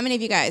hand. How many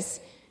of you guys?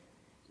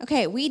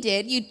 Okay, we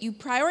did. You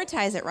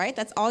prioritize it, right?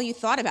 That's all you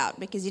thought about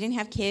because you didn't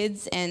have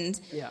kids and,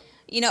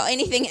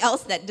 anything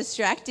else that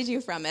distracted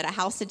you from it, a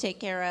house to take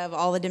care of,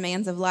 all the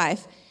demands of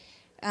life.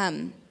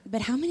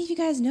 But how many of you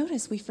guys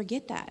notice we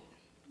forget that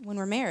when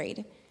we're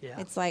married? Yeah.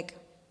 It's like,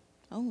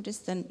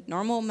 just the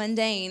normal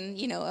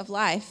mundane, of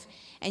life.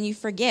 And you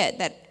forget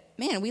that,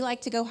 man, we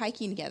like to go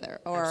hiking together,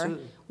 or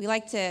Absolutely. We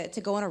like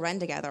to go on a run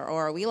together,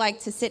 or we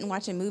like to sit and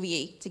watch a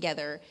movie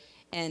together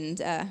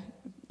and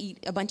eat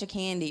a bunch of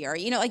candy, or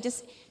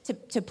just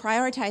to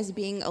prioritize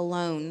being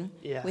alone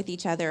with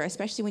each other,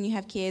 especially when you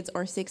have kids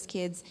or 6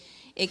 kids.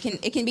 It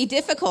can be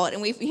difficult,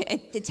 and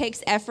it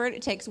takes effort,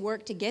 it takes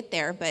work to get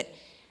there, but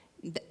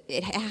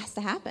it has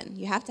to happen.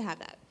 You have to have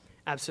that.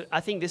 Absolutely. I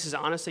think this is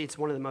honestly, it's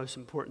one of the most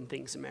important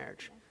things in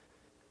marriage.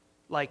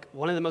 Like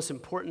one of the most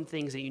important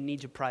things that you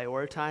need to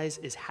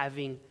prioritize is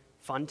having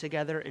fun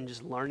together and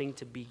just learning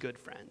to be good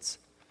friends.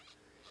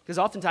 Because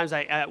oftentimes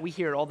we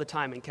hear it all the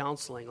time in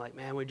counseling, like,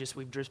 man,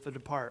 we've drifted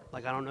apart.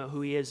 Like, I don't know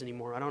who he is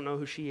anymore. I don't know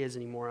who she is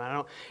anymore.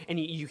 And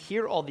you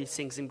hear all these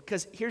things, and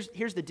because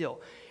here's the deal.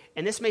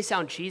 And this may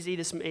sound cheesy.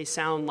 This may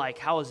sound like,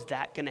 how is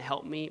that going to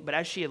help me? But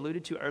as she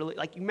alluded to earlier,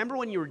 like, you remember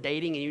when you were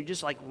dating and you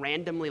just like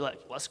randomly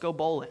like, let's go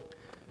bowling,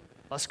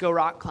 let's go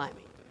rock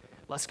climbing,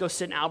 let's go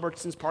sit in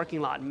Albertson's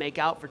parking lot and make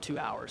out for 2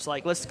 hours.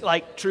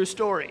 True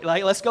story.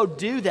 Like, let's go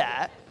do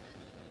that,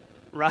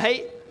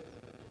 right?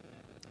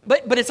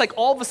 But it's like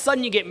all of a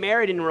sudden you get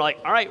married and we're like,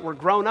 all right, we're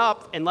grown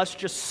up and let's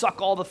just suck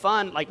all the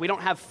fun. Like, we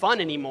don't have fun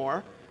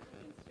anymore.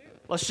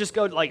 Let's just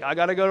go, like, I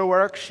got to go to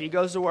work. She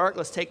goes to work.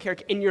 Let's take care.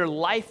 And your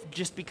life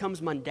just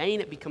becomes mundane.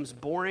 It becomes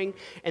boring.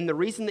 And the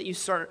reason that you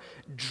start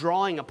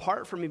drawing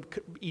apart from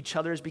each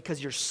other is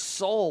because your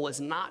soul is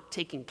not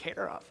taken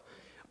care of.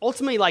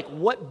 ultimately, like,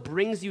 what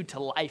brings you to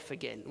life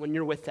again when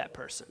you're with that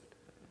person?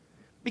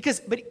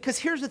 Because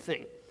here's the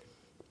thing.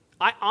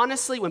 I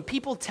honestly, when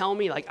people tell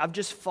me, like, I've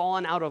just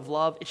fallen out of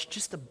love, it's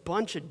just a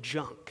bunch of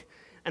junk.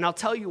 And I'll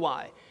tell you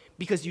why.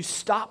 Because you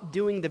stop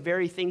doing the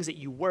very things that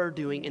you were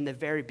doing in the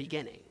very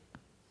beginning.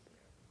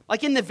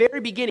 Like, in the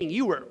very beginning,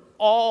 you were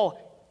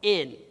all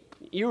in.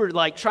 You were,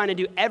 like, trying to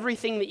do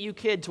everything that you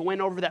could to win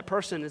over that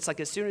person. It's like,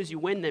 as soon as you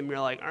win them, you're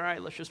like, all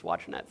right, let's just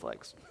watch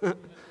Netflix.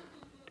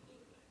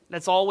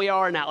 That's all we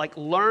are now. Like,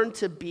 learn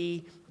to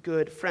be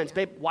good friends.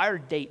 Babe, why are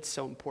dates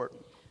so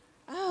important?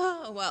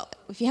 Oh, well,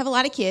 if you have a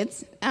lot of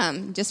kids,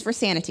 just for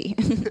sanity.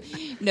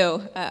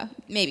 No,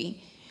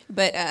 maybe.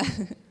 But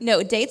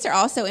no, dates are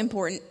also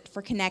important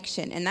for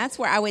connection. And that's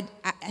where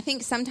I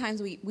think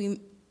sometimes we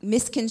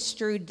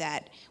misconstrued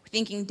that,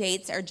 thinking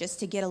dates are just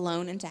to get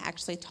alone and to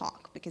actually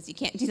talk, because you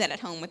can't do that at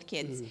home with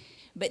kids. Mm-hmm.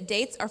 But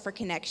dates are for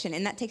connection,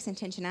 and that takes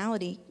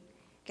intentionality.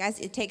 Guys,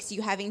 it takes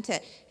you having to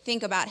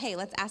think about, hey,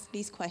 let's ask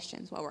these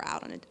questions while we're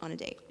out on a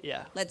date.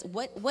 Yeah.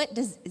 What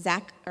does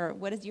Zach, or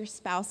what does your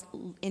spouse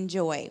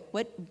enjoy?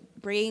 What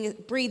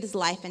breathes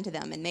life into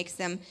them and makes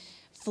them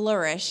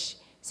flourish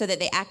so that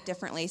they act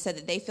differently, so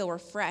that they feel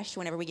refreshed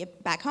whenever we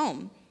get back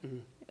home? Mm-hmm.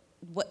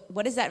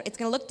 What is that? It's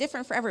going to look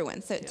different for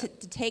everyone. So to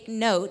take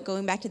note,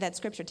 going back to that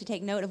scripture, to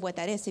take note of what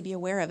that is, to be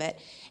aware of it,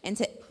 and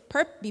to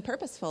be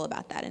purposeful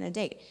about that in a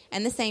date.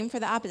 And the same for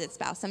the opposite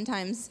spouse.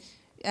 Sometimes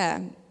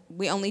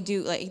we only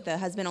do, like, the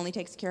husband only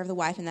takes care of the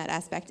wife in that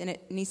aspect, and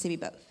it needs to be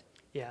both.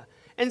 Yeah.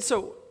 And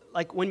so,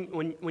 like,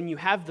 when you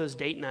have those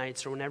date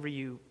nights, or whenever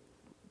you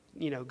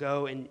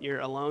go and you're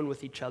alone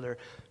with each other,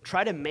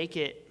 try to make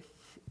it.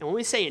 And when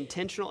we say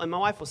intentional, and my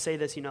wife will say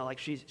this, like,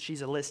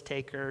 she's a list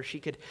taker. She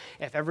could,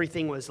 if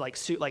everything was like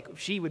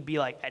she would be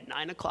like, at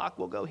 9 o'clock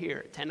we'll go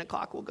here, at 10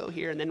 o'clock we'll go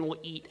here, and then we'll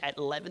eat at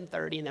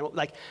 11:30, and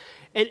then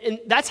and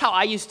that's how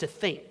I used to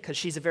think, because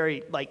she's a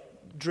very, like,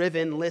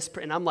 driven list,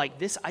 and I'm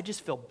like, I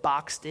just feel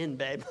boxed in,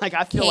 babe. Like,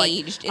 I feel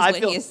caged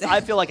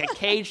I feel like a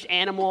caged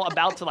animal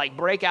about to, like,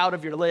 break out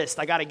of your list.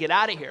 I got to get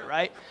out of here,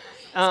 right?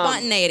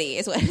 Spontaneity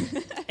is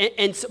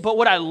what. But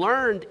what I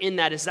learned in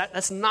that is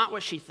that's not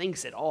what she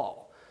thinks at all.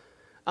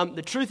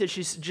 The truth is,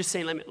 she's just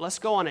saying, let's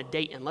go on a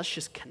date and let's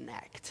just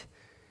connect.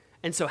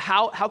 And so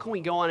how can we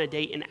go on a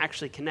date and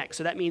actually connect?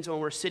 So that means when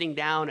we're sitting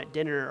down at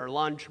dinner or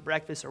lunch or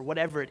breakfast or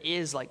whatever it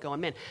is, like,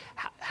 going, man,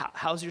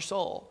 how's your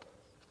soul?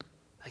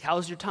 Like,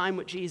 how's your time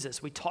with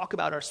Jesus? We talk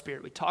about our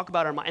spirit. We talk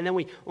about our mind. And then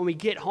when we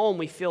get home,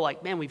 we feel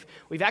like, man,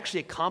 we've actually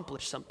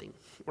accomplished something.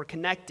 We're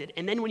connected.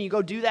 And then when you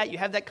go do that, you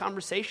have that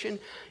conversation,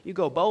 you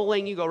go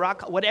bowling, you go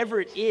rock, whatever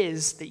it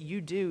is that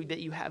you do, that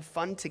you have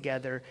fun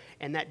together,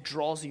 and that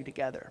draws you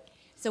together.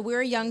 So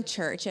we're a young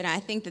church, and I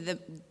think that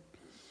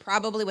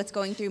probably what's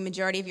going through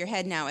majority of your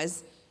head now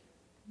is,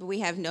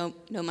 we have no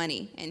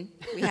money, and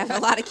we have a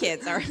lot of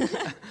kids.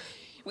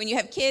 When you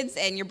have kids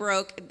and you're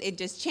broke, it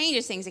just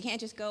changes things. You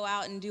can't just go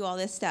out and do all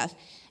this stuff.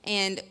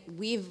 And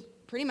we've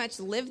pretty much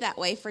lived that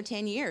way for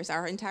 10 years,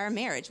 our entire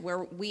marriage, where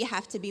we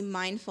have to be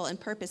mindful and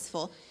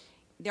purposeful.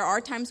 There are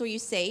times where you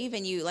save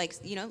and you,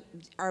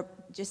 are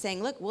just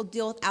saying, look, we'll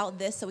deal without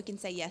this so we can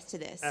say yes to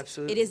this.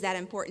 Absolutely. It is that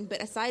important.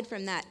 But aside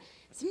from that,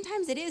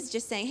 sometimes it is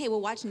just saying, hey,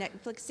 we'll watch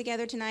Netflix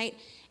together tonight,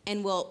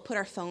 and we'll put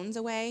our phones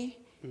away,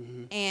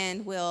 mm-hmm.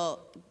 and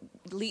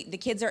the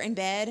kids are in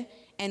bed,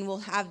 and we'll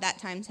have that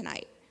time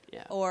tonight.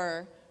 Yeah.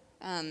 Or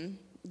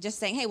just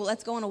saying, hey, well,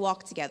 let's go on a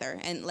walk together,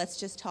 and let's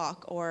just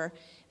talk. Or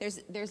there's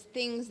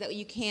things that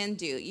you can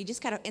do. You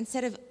just gotta,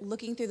 instead of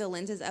looking through the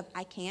lenses of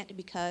I can't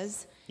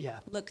because,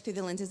 look through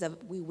the lenses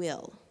of we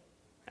will.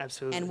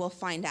 Absolutely. And we'll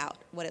find out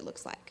what it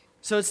looks like.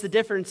 So it's the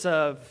difference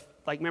of,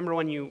 like, remember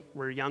when you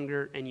were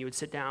younger and you would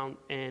sit down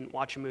and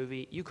watch a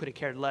movie, you could have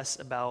cared less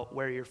about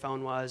where your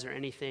phone was or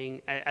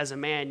anything. As a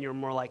man, you're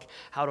more like,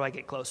 how do I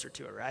get closer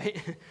to it,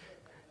 right?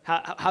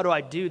 How do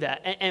I do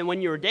that? And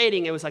when you were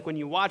dating, it was like when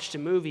you watched a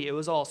movie, it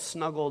was all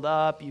snuggled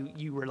up.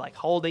 You were, like,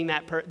 holding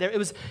that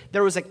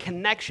there was a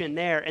connection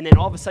there, and then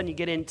all of a sudden you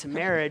get into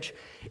marriage,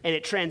 and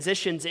it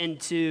transitions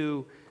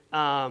into,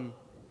 well,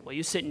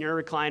 you sit in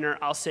your recliner,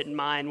 I'll sit in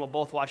mine, we'll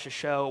both watch a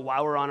show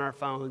while we're on our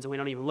phones, and we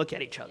don't even look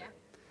at each other.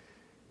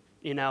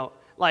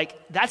 Like,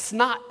 that's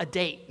not a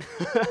date.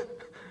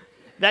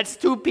 That's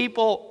two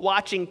people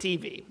watching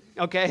TV,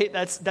 okay?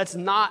 That's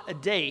not a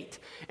date.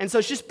 And so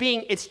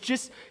it's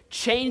just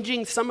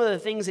changing some of the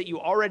things that you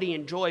already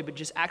enjoy, but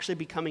just actually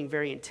becoming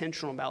very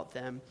intentional about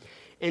them.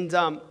 And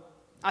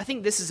I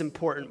think this is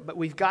important, but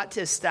we've got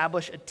to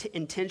establish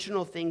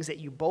intentional things that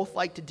you both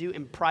like to do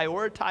and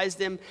prioritize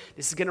them.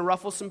 This is going to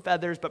ruffle some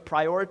feathers, but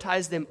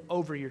prioritize them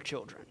over your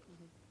children.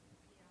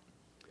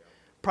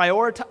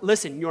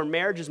 Listen, your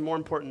marriage is more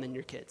important than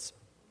your kids.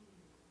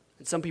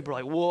 And some people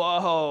are like,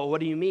 whoa, what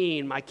do you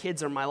mean? My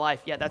kids are my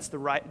life. Yeah, that's the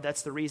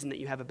reason that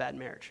you have a bad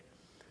marriage.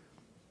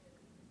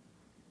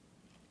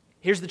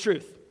 Here's the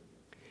truth.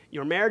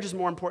 Your marriage is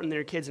more important than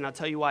your kids, and I'll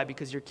tell you why.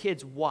 Because your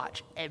kids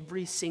watch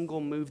every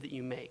single move that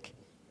you make.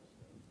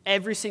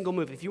 Every single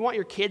move. If you want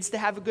your kids to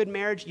have a good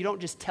marriage, you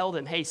don't just tell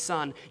them, hey,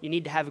 son, you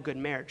need to have a good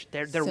marriage.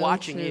 They're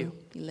watching you.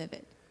 You live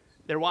it.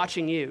 They're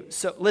watching you.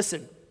 So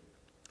listen,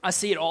 I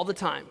see it all the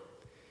time.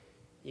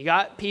 You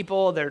got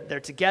people, they're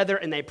together,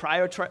 and they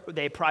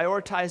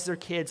prioritize their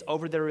kids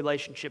over their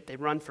relationship. They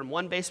run from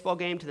one baseball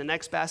game to the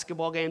next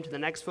basketball game to the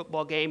next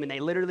football game, and they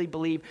literally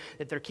believe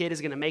that their kid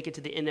is going to make it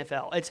to the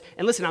NFL.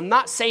 And listen, I'm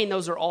not saying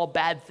those are all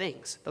bad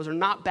things. Those are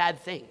not bad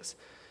things.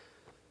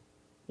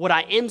 What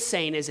I am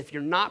saying is if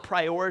you're not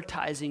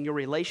prioritizing your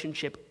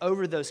relationship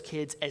over those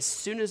kids, as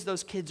soon as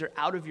those kids are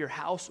out of your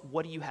house,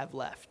 what do you have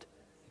left?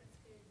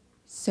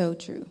 So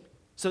true.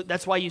 So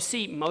that's why you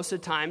see most of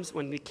the times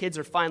when the kids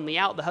are finally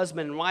out, the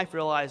husband and wife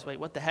realize,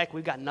 wait, what the heck?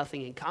 We've got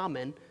nothing in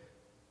common.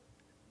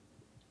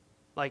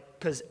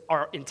 Because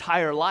our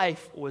entire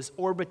life was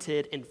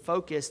orbited and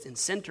focused and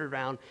centered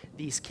around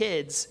these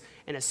kids.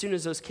 And as soon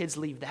as those kids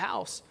leave the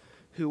house,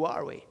 who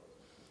are we?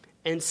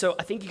 And so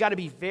I think you got to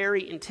be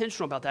very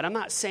intentional about that. I'm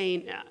not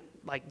saying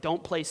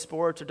don't play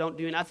sports or don't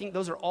do it. I think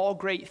those are all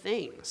great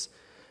things.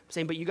 I'm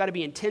saying, but you got to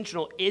be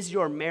intentional. Is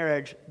your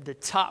marriage the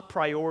top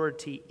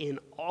priority in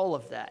all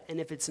of that? And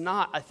if it's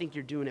not, I think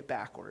you're doing it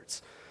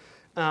backwards.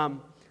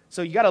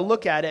 So you got to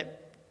look at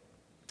it,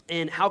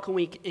 and how can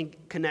we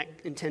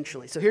connect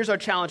intentionally? So here's our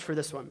challenge for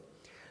this one.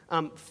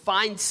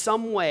 Find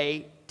some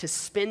way to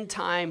spend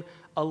time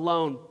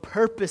alone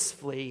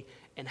purposefully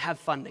and have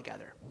fun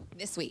together.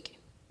 This week.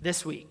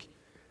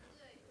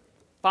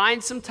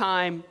 Find some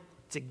time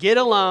to get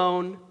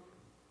alone.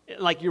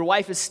 Like your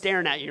wife is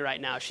staring at you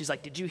right now. She's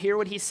like, did you hear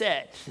what he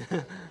said?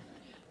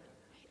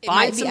 It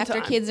might be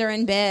after kids are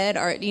in bed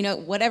or,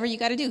 whatever you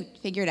got to do.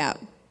 Figure it out.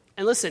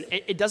 And listen,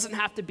 it doesn't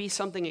have to be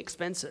something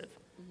expensive.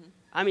 Mm-hmm.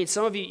 I mean,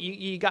 some of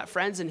you got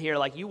friends in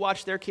here, you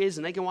watch their kids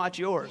and they can watch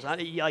yours.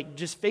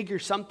 Just figure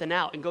something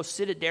out and go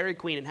sit at Dairy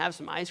Queen and have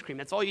some ice cream.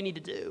 That's all you need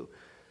to do.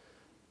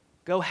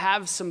 Go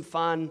have some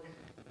fun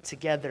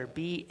together.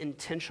 Be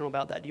intentional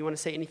about that. Do you want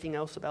to say anything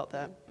else about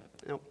that?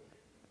 No.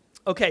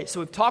 Okay, so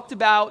we've talked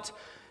about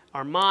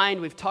our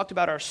mind, we've talked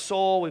about our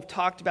soul, we've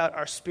talked about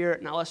our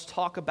spirit. Now let's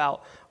talk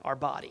about our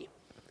body.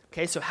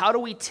 Okay, so how do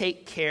we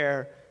take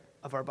care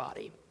of our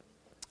body?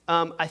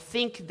 I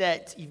think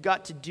that you've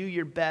got to do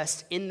your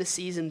best in the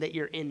season that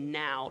you're in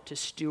now to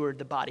steward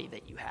the body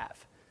that you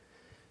have.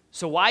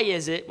 So why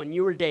is it when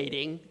you were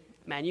dating,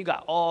 man, you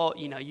got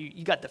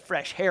you got the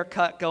fresh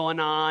haircut going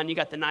on, you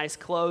got the nice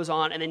clothes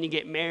on, and then you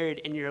get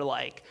married and you're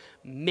like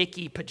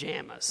Mickey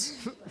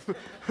pajamas,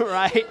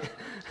 right?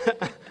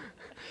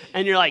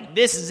 And you're like,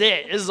 this is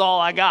it. This is all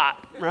I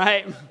got,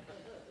 right? And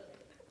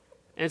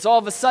it's all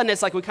of a sudden,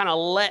 it's like we kind of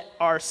let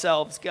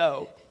ourselves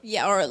go.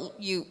 Yeah, or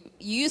you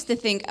used to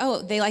think,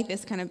 oh, they like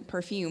this kind of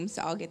perfume,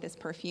 so I'll get this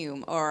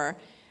perfume. Or,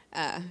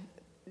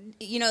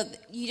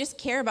 you just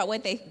care about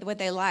what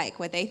they like,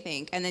 what they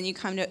think. And then you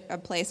come to a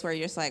place where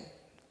you're just like,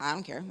 I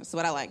don't care. This is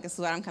what I like. This is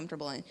what I'm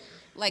comfortable in.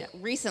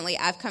 Recently,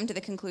 I've come to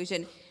the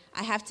conclusion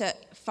I have to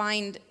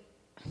find...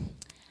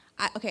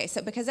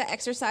 so because I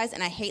exercise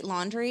and I hate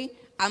laundry,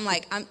 I'm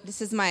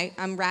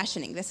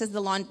rationing. This is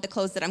the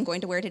clothes that I'm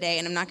going to wear today,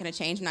 and I'm not going to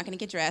change. I'm not going to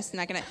get dressed. I'm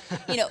not going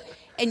to,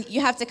 and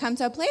you have to come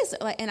to a place,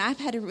 and I've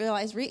had to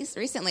realize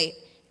recently,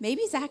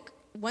 maybe Zach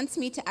wants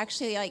me to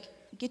actually,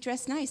 get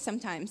dressed nice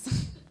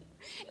sometimes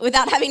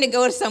without having to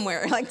go to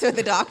somewhere, to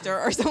the doctor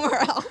or somewhere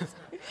else.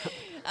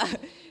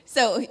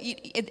 So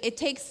it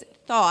takes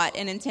thought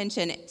and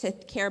intention to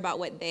care about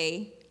what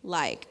they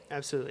like.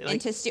 Absolutely.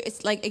 And it's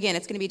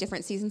going to be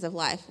different seasons of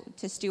life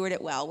to steward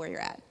it well where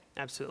you're at.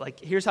 Absolutely.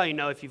 Here's how you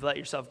know if you've let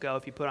yourself go.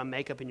 If you put on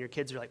makeup and your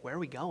kids are like, where are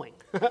we going?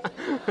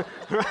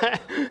 Right?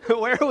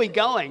 Where are we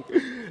going?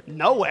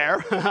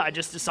 Nowhere. I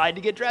just decided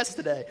to get dressed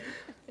today.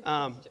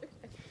 But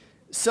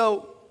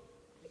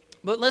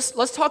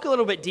let's talk a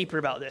little bit deeper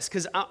about this,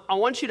 because I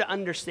want you to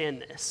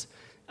understand this.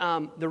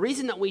 The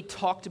reason that we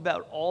talked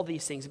about all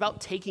these things, about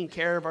taking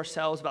care of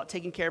ourselves, about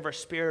taking care of our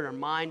spirit, our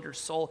mind, our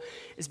soul,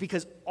 is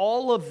because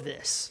all of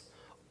this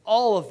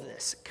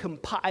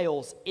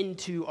compiles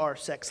into our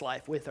sex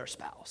life with our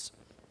spouse.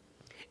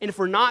 And if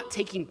we're not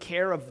taking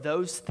care of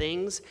those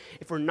things,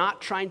 if we're not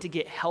trying to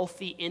get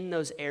healthy in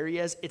those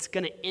areas, it's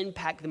going to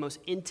impact the most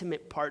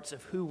intimate parts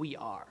of who we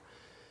are.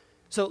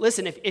 So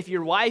listen, if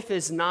your wife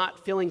is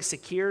not feeling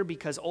secure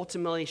because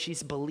ultimately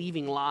she's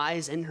believing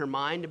lies in her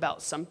mind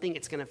about something,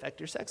 it's going to affect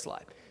your sex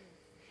life.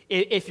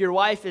 If your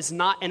wife is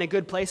not in a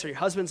good place, or your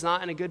husband's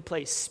not in a good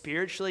place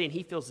spiritually, and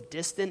he feels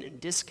distant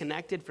and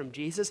disconnected from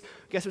Jesus,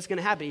 guess what's going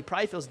to happen? He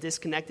probably feels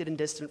disconnected and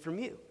distant from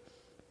you.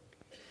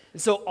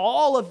 And so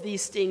all of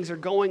these things are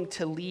going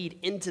to lead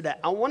into that.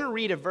 I want to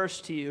read a verse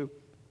to you,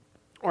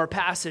 or a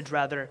passage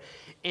rather,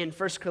 in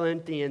 1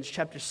 Corinthians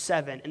chapter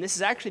 7. And this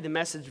is actually the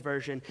Message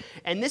version.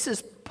 And this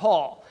is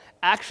Paul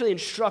actually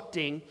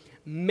instructing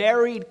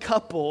married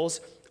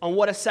couples on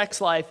what a sex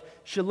life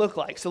should look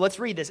like. So let's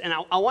read this. And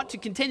I want to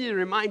continue to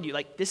remind you,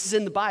 this is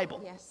in the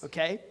Bible, yes.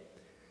 Okay?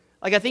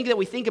 I think that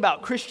we think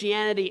about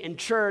Christianity and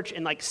church,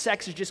 and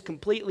sex is just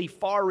completely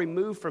far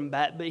removed from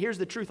that. But here's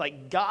the truth,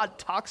 God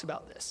talks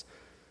about this.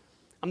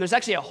 There's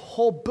actually a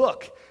whole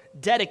book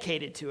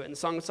dedicated to it in the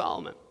Song of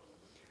Solomon.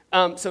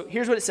 So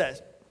here's what it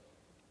says.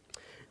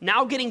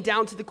 Now getting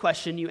down to the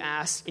question you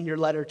asked in your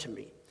letter to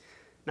me.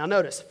 Now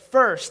notice,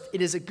 first,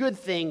 it is a good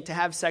thing to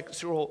have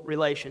sexual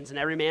relations. And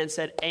every man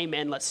said,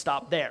 amen, let's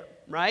stop there,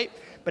 right?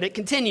 But it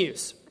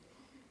continues.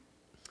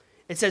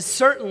 It says,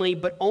 certainly,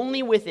 but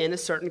only within a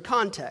certain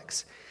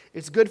context.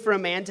 It's good for a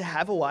man to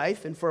have a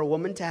wife and for a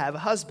woman to have a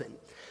husband.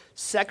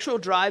 Sexual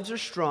drives are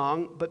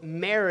strong, but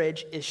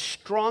marriage is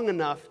strong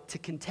enough to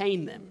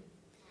contain them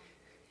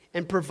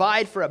and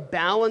provide for a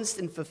balanced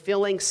and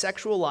fulfilling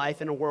sexual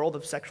life in a world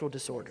of sexual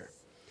disorder.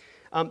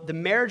 The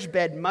marriage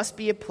bed must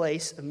be a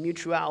place of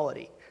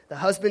mutuality. The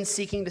husband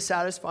seeking to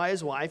satisfy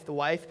his wife, the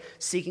wife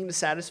seeking to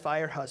satisfy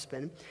her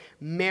husband.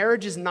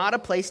 Marriage is not a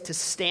place to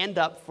stand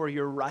up for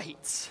your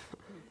rights.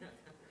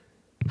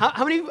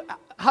 How many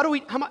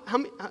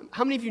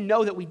of you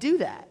know that we do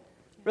that?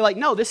 We're like,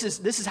 no, this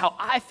is how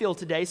I feel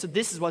today, so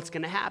this is what's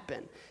going to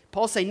happen.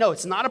 Paul's saying, no,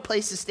 it's not a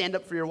place to stand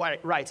up for your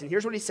rights. And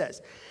here's what he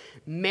says.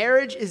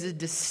 Marriage is a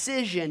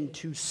decision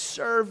to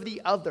serve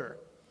the other,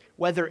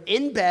 whether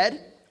in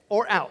bed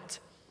or out.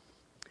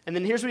 And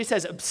then here's what he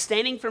says.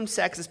 Abstaining from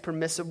sex is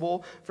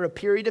permissible for a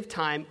period of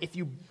time if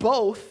you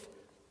both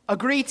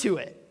agree to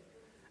it.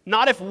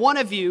 Not if one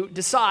of you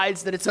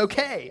decides that it's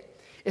okay.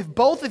 If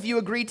both of you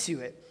agree to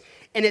it.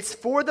 And it's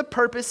for the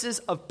purposes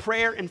of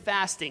prayer and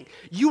fasting.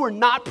 You are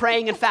not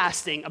praying and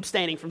fasting,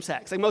 abstaining from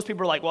sex. Like most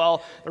people are like,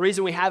 well, the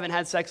reason we haven't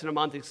had sex in a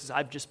month is because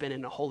I've just been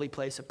in a holy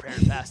place of prayer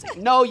and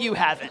fasting. No, you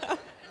haven't.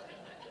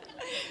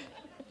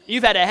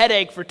 You've had a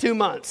headache for 2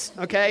 months,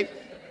 okay?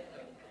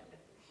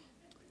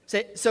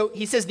 So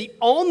he says the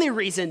only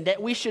reason that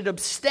we should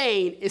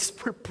abstain is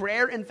for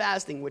prayer and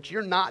fasting, which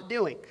you're not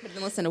doing. But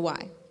then listen to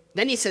why.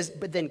 Then he says,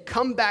 but then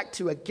come back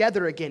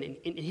together again.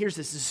 And here's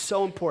this is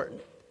so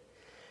important.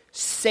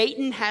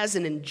 Satan has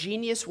an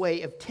ingenious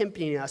way of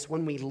tempting us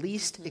when we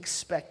least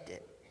expect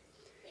it.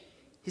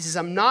 He says,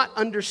 I'm not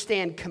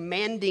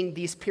commanding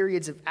these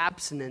periods of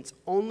abstinence,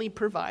 only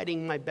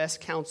providing my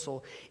best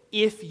counsel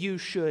if you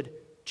should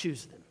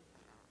choose them.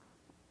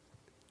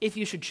 If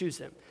you should choose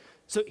them.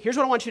 So here's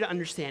what I want you to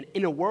understand.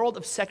 In a world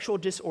of sexual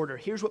disorder,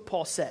 here's what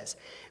Paul says.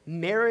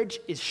 Marriage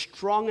is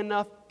strong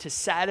enough to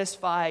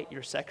satisfy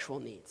your sexual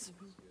needs.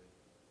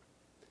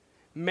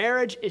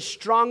 Marriage is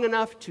strong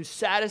enough to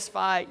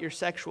satisfy your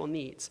sexual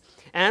needs.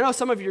 And I know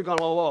some of you are going,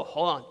 whoa,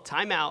 hold on,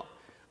 time out.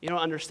 You don't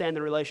understand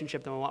the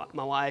relationship that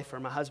my wife or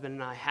my husband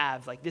and I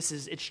have. Like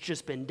it's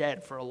just been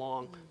dead for a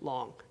long,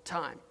 long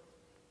time.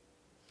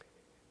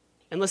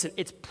 And listen,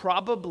 it's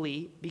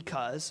probably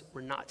because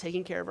we're not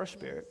taking care of our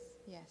spirit.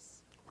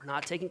 Yes. We're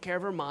not taking care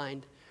of our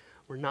mind.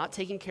 We're not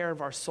taking care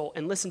of our soul.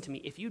 And listen to me,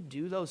 if you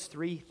do those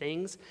three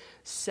things,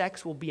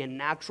 sex will be a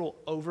natural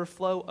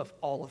overflow of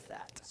all of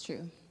that. That's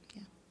true.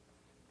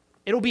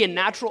 It'll be a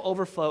natural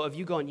overflow of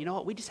you going, you know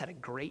what, we just had a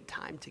great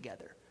time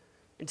together.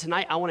 And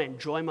tonight I want to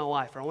enjoy my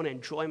wife or I want to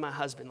enjoy my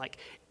husband. Like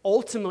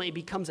ultimately it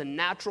becomes a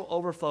natural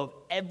overflow of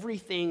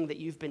everything that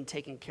you've been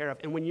taking care of.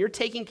 And when you're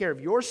taking care of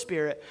your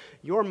spirit,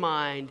 your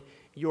mind,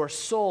 your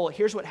soul,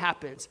 here's what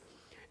happens.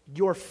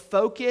 Your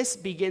focus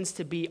begins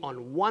to be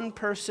on one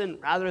person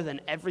rather than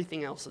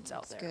everything else that's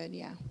out there. That's good,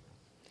 yeah.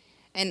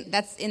 And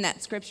that's in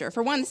that scripture.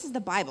 For one, this is the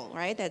Bible,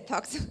 right? That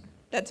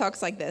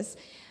talks like this.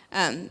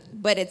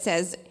 But it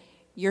says,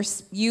 you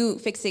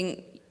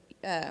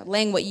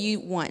laying what you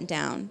want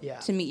down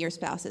to meet your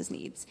spouse's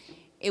needs.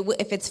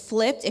 If it's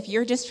flipped, if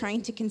you're just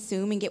trying to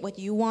consume and get what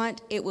you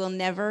want, it will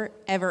never,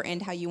 ever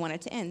end how you want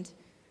it to end.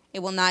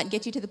 It will not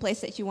get you to the place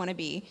that you want to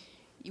be.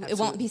 It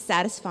won't be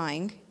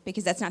satisfying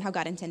because that's not how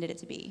God intended it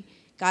to be.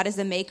 God is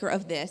the maker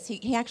of this.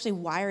 He actually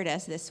wired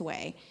us this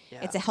way.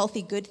 Yeah. It's a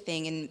healthy, good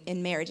thing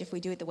in marriage if we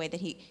do it the way that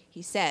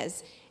he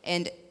says.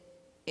 And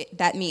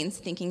that means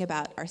thinking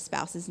about our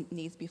spouse's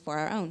needs before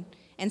our own.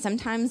 And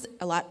sometimes,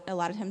 a lot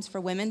of times for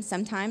women,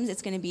 sometimes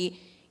it's going to be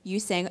you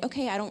saying,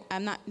 okay,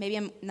 I'm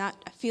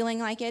not feeling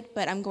like it,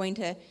 but I'm going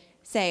to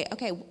say,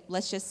 okay,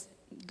 let's just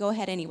go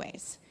ahead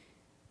anyways.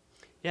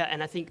 Yeah,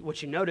 and I think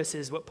what you notice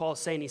is what Paul's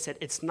saying. He said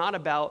it's not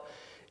about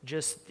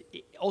just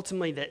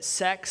ultimately that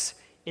sex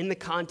in the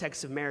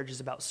context of marriage is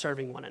about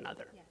serving one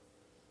another. Yeah.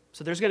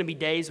 So there's going to be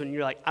days when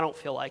you're like, I don't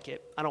feel like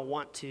it. I don't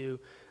want to.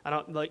 I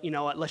don't, you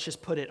know what, let's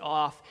just put it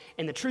off.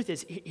 And the truth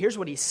is, here's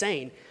what he's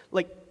saying.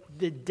 Like,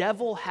 the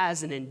devil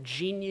has an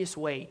ingenious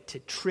way to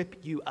trip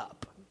you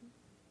up.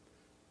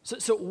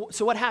 So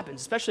what happens,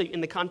 especially in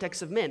the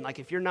context of men? Like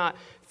if you're not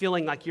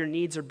feeling like your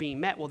needs are being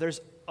met, well, there's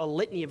a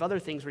litany of other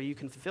things where you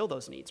can fulfill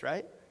those needs,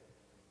 right?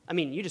 I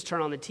mean, you just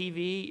turn on the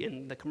TV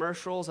and the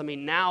commercials. I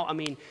mean, now,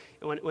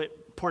 when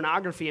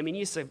pornography, you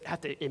used to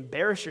have to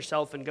embarrass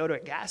yourself and go to a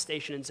gas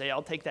station and say,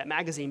 I'll take that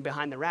magazine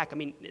behind the rack.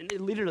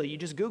 Literally, you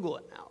just Google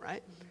it now,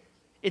 right?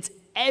 It's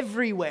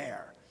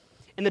everywhere.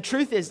 And the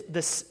truth is,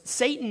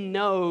 Satan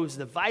knows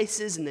the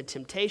vices and the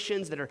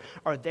temptations that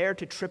are there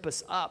to trip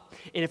us up.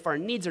 And if our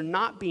needs are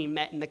not being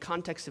met in the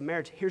context of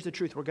marriage, here's the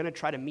truth. We're going to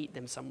try to meet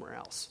them somewhere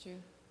else.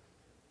 True.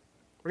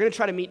 We're going to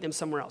try to meet them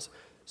somewhere else.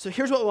 So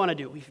here's what we want to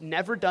do. We've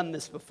never done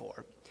this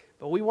before,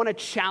 but we want to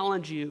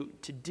challenge you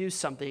to do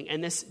something.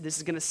 And this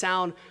is going to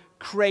sound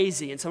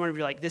crazy. And some of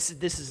you are like, this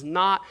is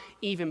not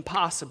even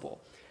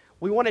possible.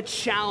 We want to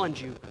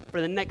challenge you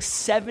for the next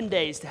 7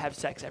 days to have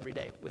sex every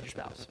day with your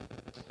spouse.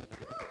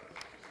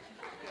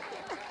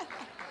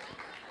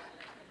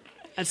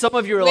 And some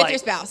of you are with like... your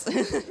spouse.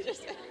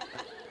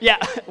 Yeah,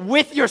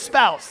 with your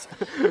spouse.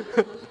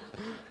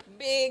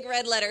 Big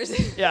red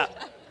letters. Yeah.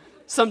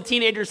 Some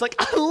teenager's like,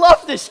 I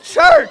love this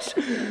church.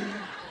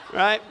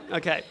 Right?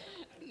 Okay.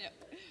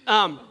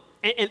 No.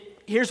 And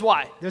here's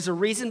why. There's a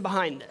reason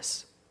behind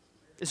this.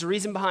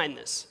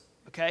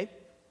 Okay?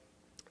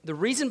 The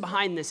reason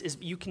behind this is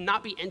you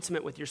cannot be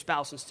intimate with your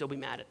spouse and still be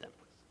mad at them.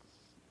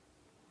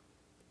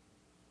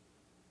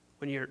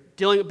 When you're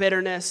dealing with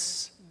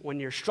bitterness,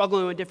 when you're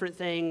struggling with different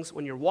things,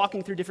 when you're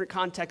walking through different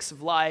contexts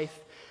of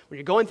life, when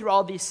you're going through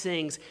all these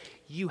things,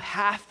 you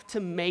have to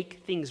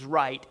make things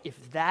right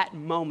if that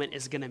moment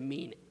is going to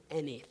mean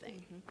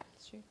anything. Mm-hmm.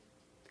 That's true.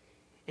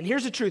 And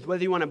here's the truth,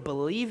 whether you want to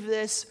believe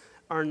this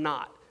or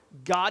not,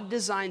 God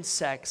designed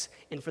sex,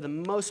 and for the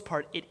most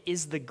part, it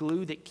is the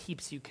glue that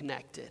keeps you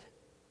connected.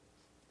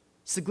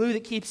 It's the glue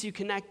that keeps you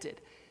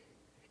connected.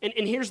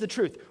 And here's the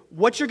truth.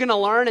 What you're going to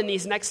learn in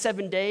these next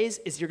 7 days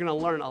is you're going to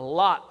learn a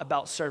lot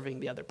about serving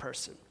the other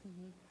person.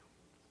 Mm-hmm.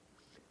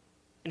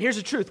 And here's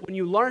the truth. When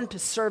you learn to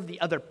serve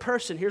the other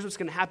person, here's what's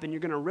going to happen.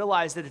 You're going to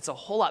realize that it's a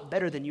whole lot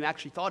better than you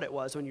actually thought it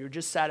was when you were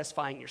just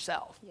satisfying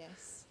yourself.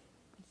 Yes.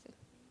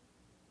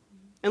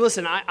 And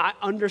listen, I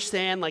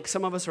understand, like,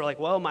 some of us are like,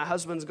 well, my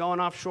husband's going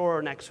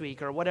offshore next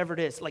week or whatever it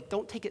is. Like,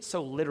 don't take it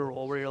so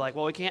literal where you're like,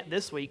 well, we can't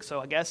this week, so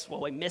I guess,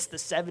 well, we missed the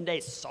 7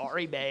 days.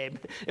 Sorry, babe.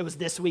 It was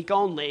this week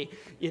only,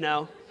 you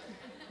know.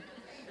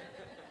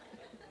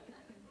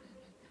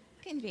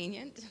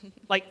 Convenient.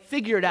 Like,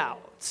 figure it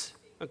out,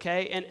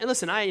 okay? And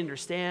listen, I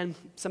understand.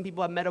 Some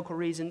people have medical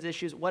reasons,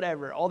 issues,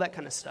 whatever, all that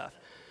kind of stuff.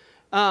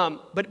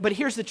 But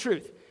here's the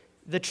truth.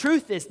 The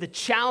truth is, the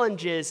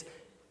challenge is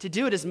to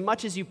do it as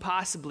much as you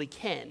possibly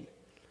can.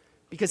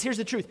 Because here's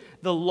the truth.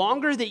 The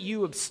longer that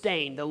you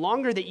abstain, the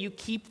longer that you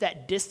keep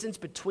that distance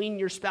between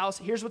your spouse,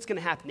 here's what's going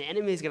to happen. The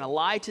enemy is going to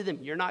lie to them.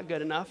 You're not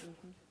good enough.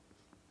 Mm-hmm.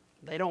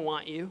 They don't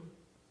want you.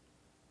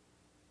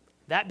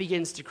 That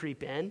begins to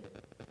creep in.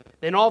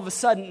 Then all of a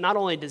sudden, not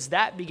only does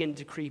that begin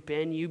to creep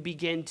in, you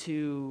begin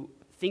to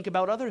think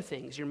about other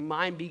things. Your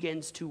mind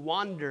begins to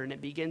wander, and it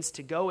begins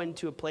to go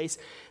into a place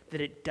that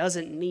it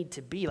doesn't need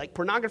to be. Like,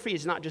 pornography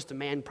is not just a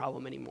man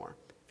problem anymore.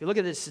 If you look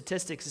at the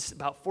statistics, it's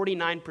about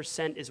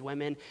 49% is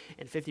women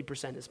and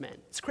 50% is men.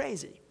 It's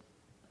crazy.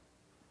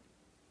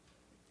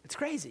 It's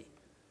crazy.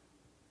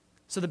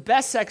 So the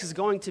best sex is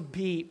going to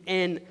be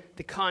in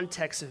the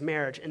context of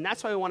marriage. And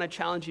that's why we want to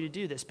challenge you to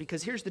do this,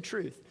 because here's the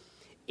truth.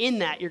 In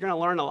that, you're going to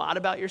learn a lot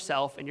about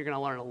yourself, and you're going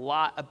to learn a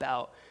lot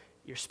about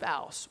your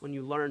spouse when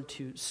you learn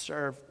to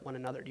serve one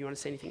another. Do you want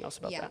to say anything else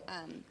about that?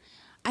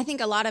 I think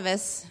a lot of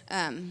us...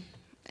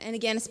 and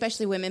again,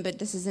 especially women, but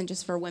this isn't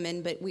just for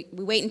women, but we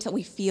wait until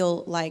we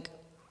feel like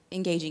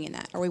engaging in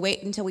that, or we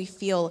wait until we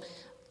feel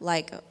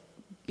like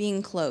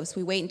being close.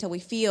 We wait until we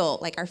feel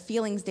like our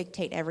feelings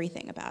dictate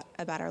everything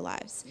about our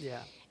lives. Yeah.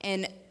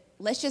 And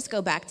let's just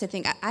go back to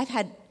think, I've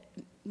had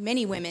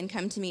many women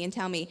come to me and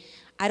tell me,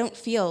 I don't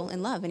feel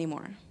in love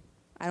anymore.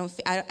 I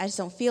just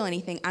don't feel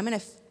anything. I'm going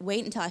to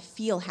wait until I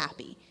feel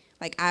happy.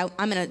 Like, I'm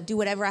going to do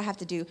whatever I have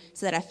to do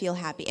so that I feel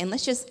happy. And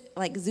let's just,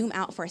 like, zoom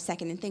out for a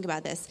second and think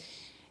about this.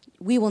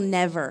 We will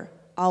never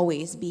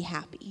always be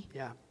happy.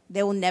 Yeah.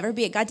 There will never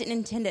be. God didn't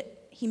intend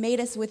it. He made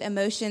us with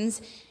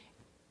emotions,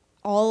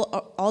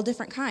 all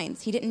different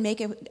kinds. He didn't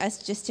make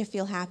us just to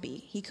feel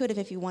happy. He could have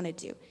if he wanted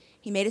to.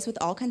 He made us with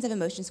all kinds of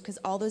emotions because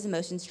all those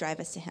emotions drive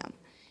us to him.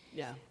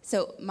 Yeah.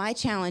 So my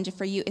challenge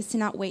for you is to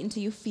not wait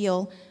until you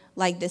feel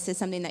like this is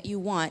something that you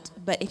want,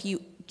 but if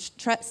you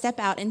step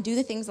out and do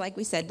the things like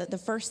we said, the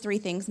first 3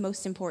 things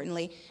most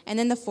importantly, and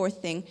then the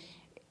 4th thing,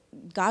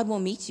 God will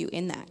meet you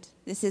in that.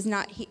 This is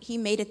not, he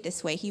made it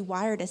this way. He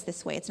wired us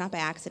this way. It's not by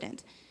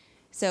accident.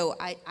 So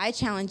I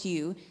challenge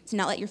you to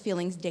not let your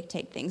feelings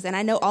dictate things. And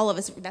I know all of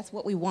us, that's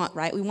what we want,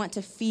 right? We want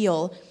to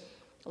feel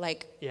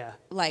like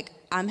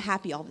I'm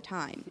happy all the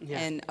time.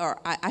 Yeah. Or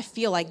I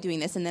feel like doing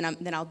this, and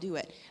then I'll do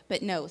it.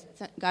 But no,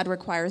 God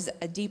requires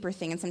a deeper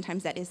thing, and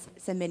sometimes that is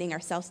submitting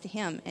ourselves to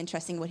him and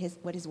trusting what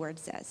his word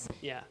says.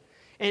 Yeah.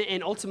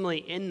 And ultimately,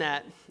 in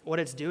that, what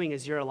it's doing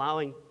is you're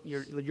learning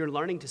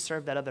to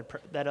serve that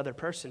other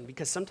person.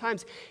 Because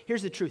sometimes,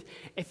 here's the truth: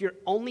 if you're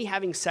only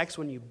having sex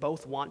when you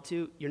both want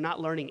to, you're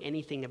not learning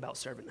anything about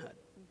servanthood.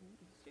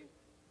 Mm-hmm.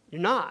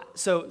 You're not.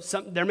 So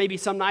there may be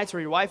some nights where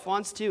your wife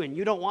wants to and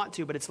you don't want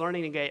to, but it's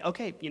learning to go,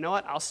 okay, you know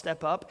what? I'll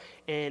step up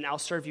and I'll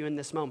serve you in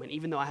this moment,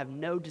 even though I have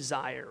no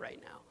desire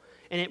right now.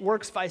 And it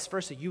works vice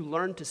versa. You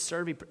learn to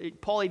serve.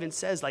 Paul even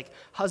says, like,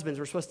 husbands,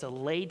 we're supposed to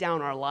lay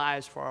down our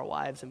lives for our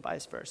wives and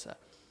vice versa.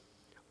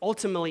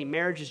 Ultimately,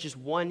 marriage is just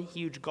one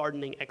huge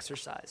gardening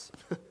exercise.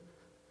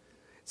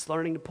 It's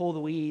learning to pull the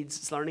weeds.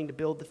 It's learning to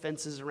build the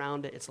fences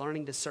around it. It's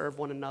learning to serve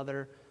one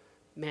another.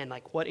 Man,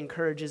 like, what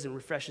encourages and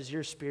refreshes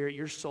your spirit,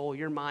 your soul,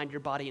 your mind,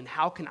 your body, and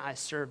how can I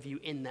serve you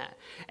in that?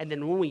 And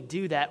then when we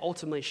do that,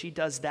 ultimately, she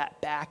does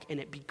that back, and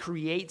it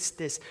creates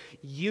this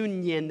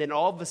union that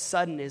all of a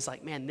sudden is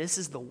like, man, this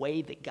is the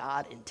way that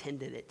God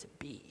intended it to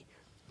be.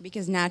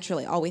 Because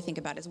naturally, all we think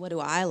about is, what do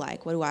I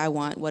like? What do I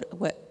want?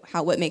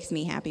 What makes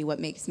me happy? What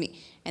makes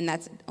me... And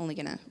that's only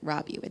going to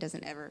rob you. It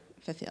doesn't ever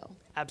fulfill.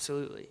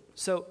 Absolutely.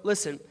 So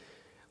listen,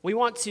 we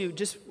want to,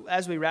 just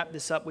as we wrap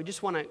this up, we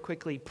just want to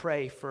quickly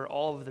pray for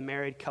all of the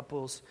married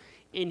couples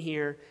in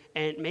here.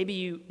 And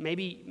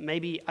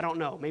maybe, I don't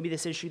know, maybe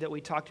this issue that we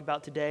talked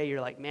about today,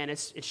 you're like, man,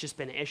 it's just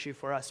been an issue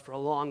for us for a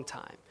long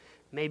time.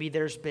 Maybe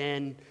there's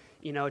been...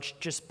 it's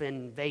just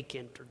been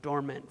vacant or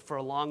dormant for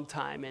a long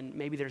time, and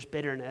maybe there's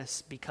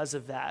bitterness because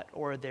of that,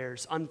 or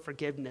there's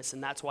unforgiveness,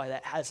 and that's why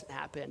that hasn't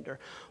happened, or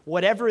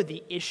whatever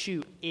the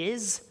issue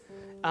is.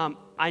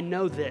 I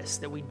know this,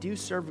 that we do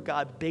serve a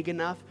God big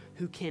enough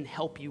who can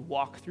help you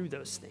walk through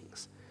those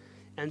things.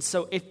 And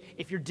so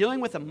if you're dealing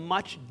with a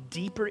much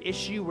deeper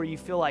issue where you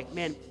feel like,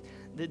 man,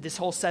 this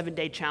whole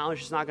 7-day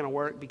challenge is not going to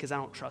work because I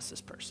don't trust this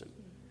person.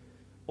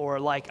 Or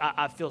like,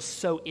 I feel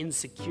so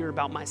insecure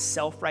about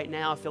myself right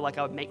now. I feel like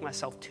I would make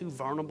myself too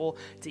vulnerable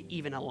to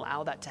even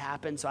allow that to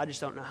happen. So I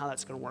just don't know how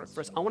that's going to work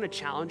for us. I want to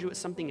challenge you with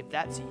something. If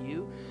that's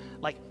you,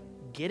 like,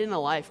 get in a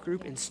life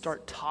group and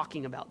start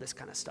talking about this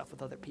kind of stuff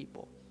with other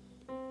people.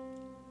 Yeah.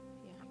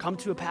 Come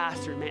to a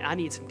pastor, man, I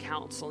need some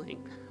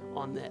counseling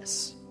on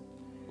this.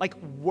 Like,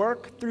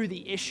 work through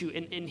the issue.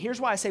 And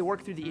here's why I say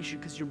work through the issue,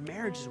 because your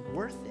marriage is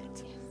worth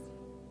it. Yes.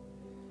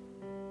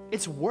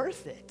 It's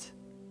worth it.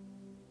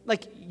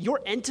 Like,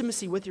 your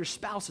intimacy with your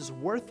spouse is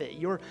worth it.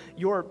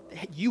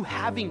 You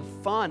having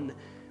fun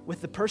with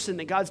the person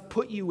that God's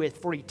put you with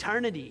for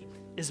eternity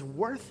is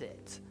worth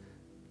it.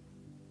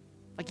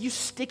 Like, you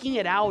sticking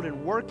it out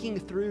and working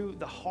through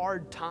the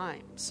hard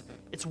times,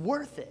 it's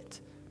worth it.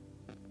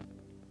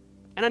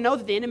 And I know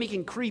that the enemy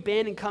can creep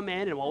in and come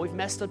in and, well, we've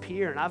messed up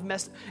here and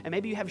and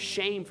maybe you have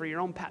shame for your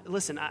own past.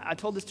 Listen, I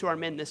told this to our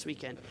men this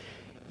weekend.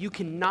 You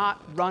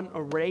cannot run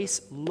a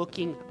race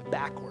looking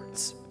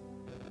backwards.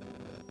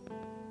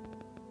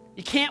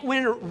 You can't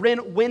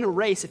win a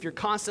race if you're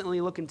constantly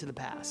looking to the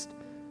past.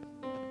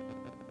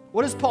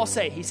 What does Paul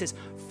say? He says,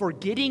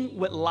 forgetting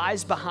what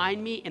lies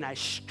behind me, and I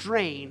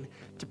strain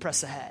to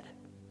press ahead.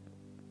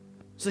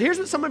 So here's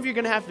what some of you are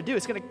going to have to do.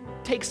 It's going to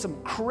take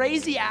some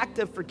crazy act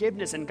of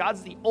forgiveness, and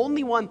God's the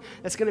only one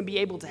that's going to be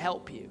able to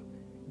help you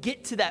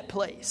get to that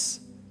place.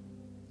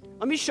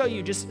 Let me show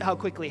you just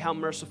how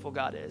merciful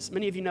God is.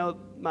 Many of you know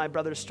my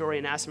brother's story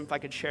and asked him if I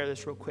could share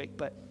this real quick,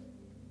 but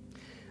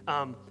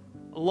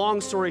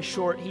long story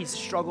short, he's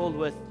struggled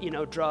with,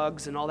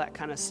 drugs and all that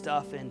kind of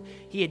stuff. And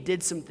he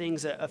did some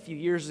things a few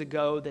years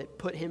ago that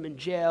put him in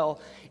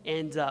jail.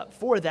 And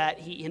for that,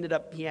 he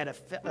had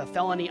a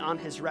felony on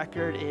his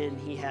record, and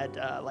he had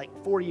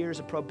 4 years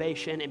of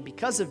probation. And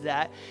because of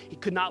that, he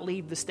could not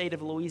leave the state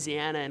of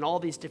Louisiana and all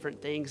these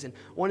different things. And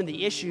one of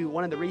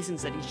the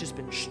reasons that he's just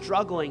been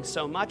struggling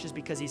so much is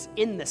because he's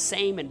in the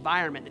same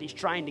environment that he's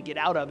trying to get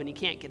out of, and he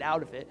can't get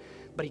out of it.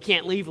 But he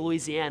can't leave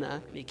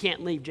Louisiana, and he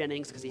can't leave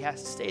Jennings because he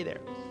has to stay there.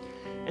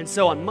 And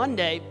so on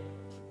Monday,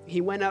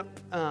 he went up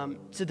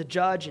to the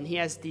judge, and he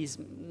has these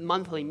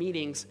monthly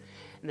meetings.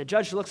 And the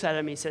judge looks at him,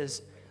 and he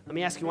says, let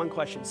me ask you one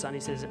question, son. He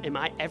says, am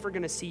I ever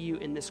going to see you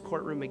in this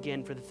courtroom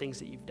again for the things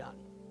that you've done?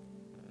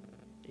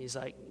 And he's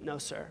like, no,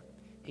 sir.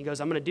 He goes,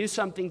 I'm going to do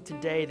something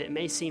today that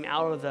may seem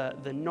out of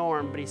the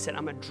norm, but he said,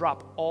 I'm going to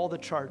drop all the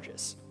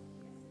charges.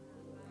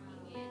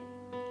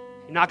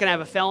 You're not going to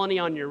have a felony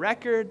on your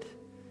record.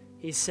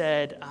 He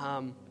said,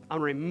 I'm going to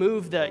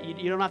remove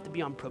you don't have to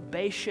be on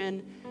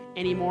probation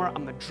anymore.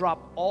 I'm going to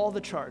drop all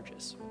the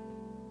charges.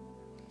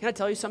 Can I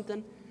tell you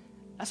something?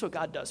 That's what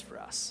God does for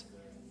us.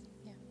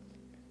 Yeah.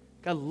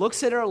 God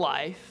looks at our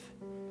life.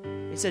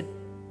 He said,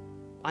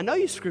 I know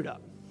you screwed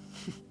up.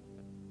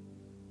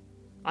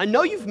 I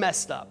know you've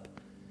messed up.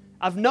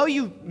 I know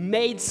you've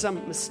made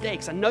some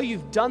mistakes. I know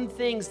you've done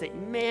things that,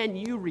 man,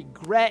 you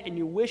regret and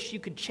you wish you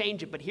could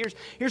change it. But here's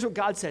what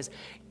God says.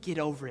 Get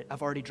over it.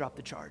 I've already dropped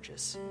the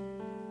charges.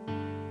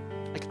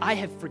 Like, I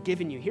have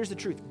forgiven you. Here's the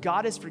truth.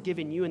 God has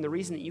forgiven you, and the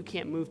reason that you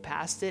can't move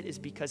past it is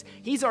because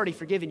he's already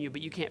forgiven you,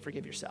 but you can't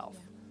forgive yourself.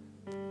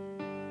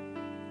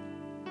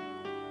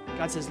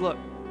 God says, look,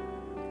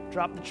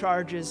 drop the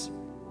charges,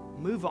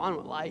 move on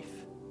with life.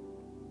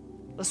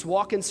 Let's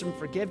walk in some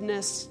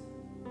forgiveness.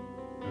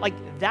 Like,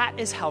 that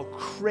is how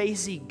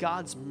crazy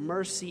God's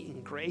mercy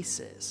and grace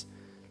is.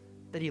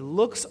 That he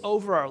looks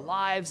over our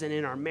lives and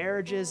in our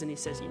marriages, and he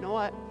says, you know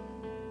what?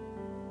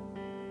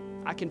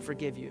 I can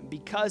forgive you.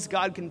 Because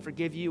God can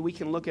forgive you, we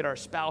can look at our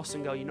spouse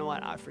and go, you know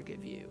what? I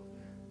forgive you.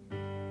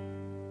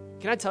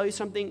 Can I tell you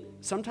something?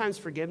 Sometimes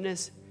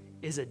forgiveness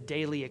is a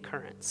daily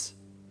occurrence.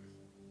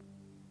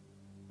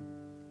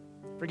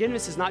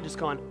 Forgiveness is not just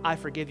going, I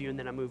forgive you, and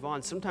then I move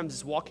on. Sometimes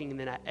it's walking in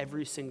that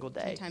every single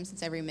day. Sometimes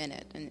it's every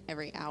minute and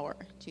every hour,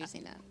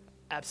 choosing that.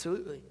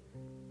 Absolutely.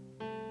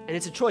 And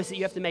it's a choice that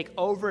you have to make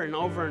over and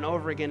over and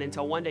over again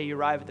until one day you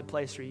arrive at the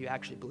place where you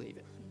actually believe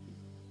it.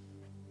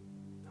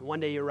 And one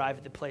day you arrive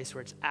at the place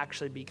where it's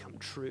actually become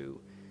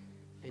true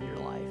in your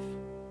life.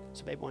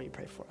 So, babe, why don't you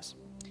pray for us?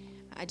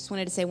 I just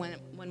wanted to say one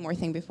more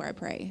thing before I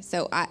pray.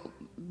 So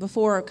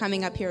before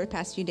coming up here the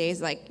past few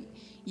days,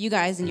 you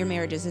guys and your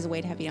marriages is a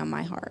weight heavy on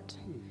my heart.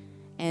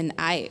 And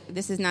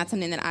this is not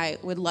something that I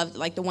would love,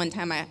 like the one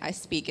time I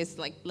speak is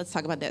like, let's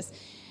talk about this.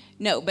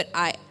 No, but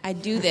I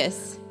do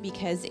this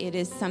because it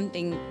is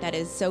something that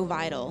is so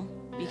vital,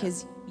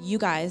 because you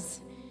guys,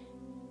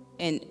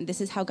 and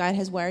this is how God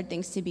has wired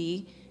things to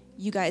be,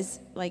 you guys,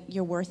 like,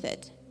 you're worth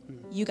it.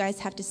 You guys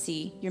have to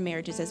see your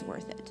marriages as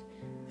worth it.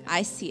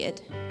 I see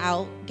it.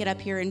 I'll get up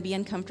here and be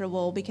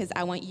uncomfortable because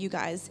I want you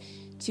guys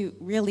to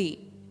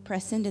really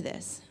press into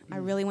this. I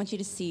really want you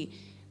to see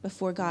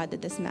before God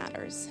that this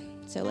matters.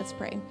 So let's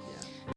pray.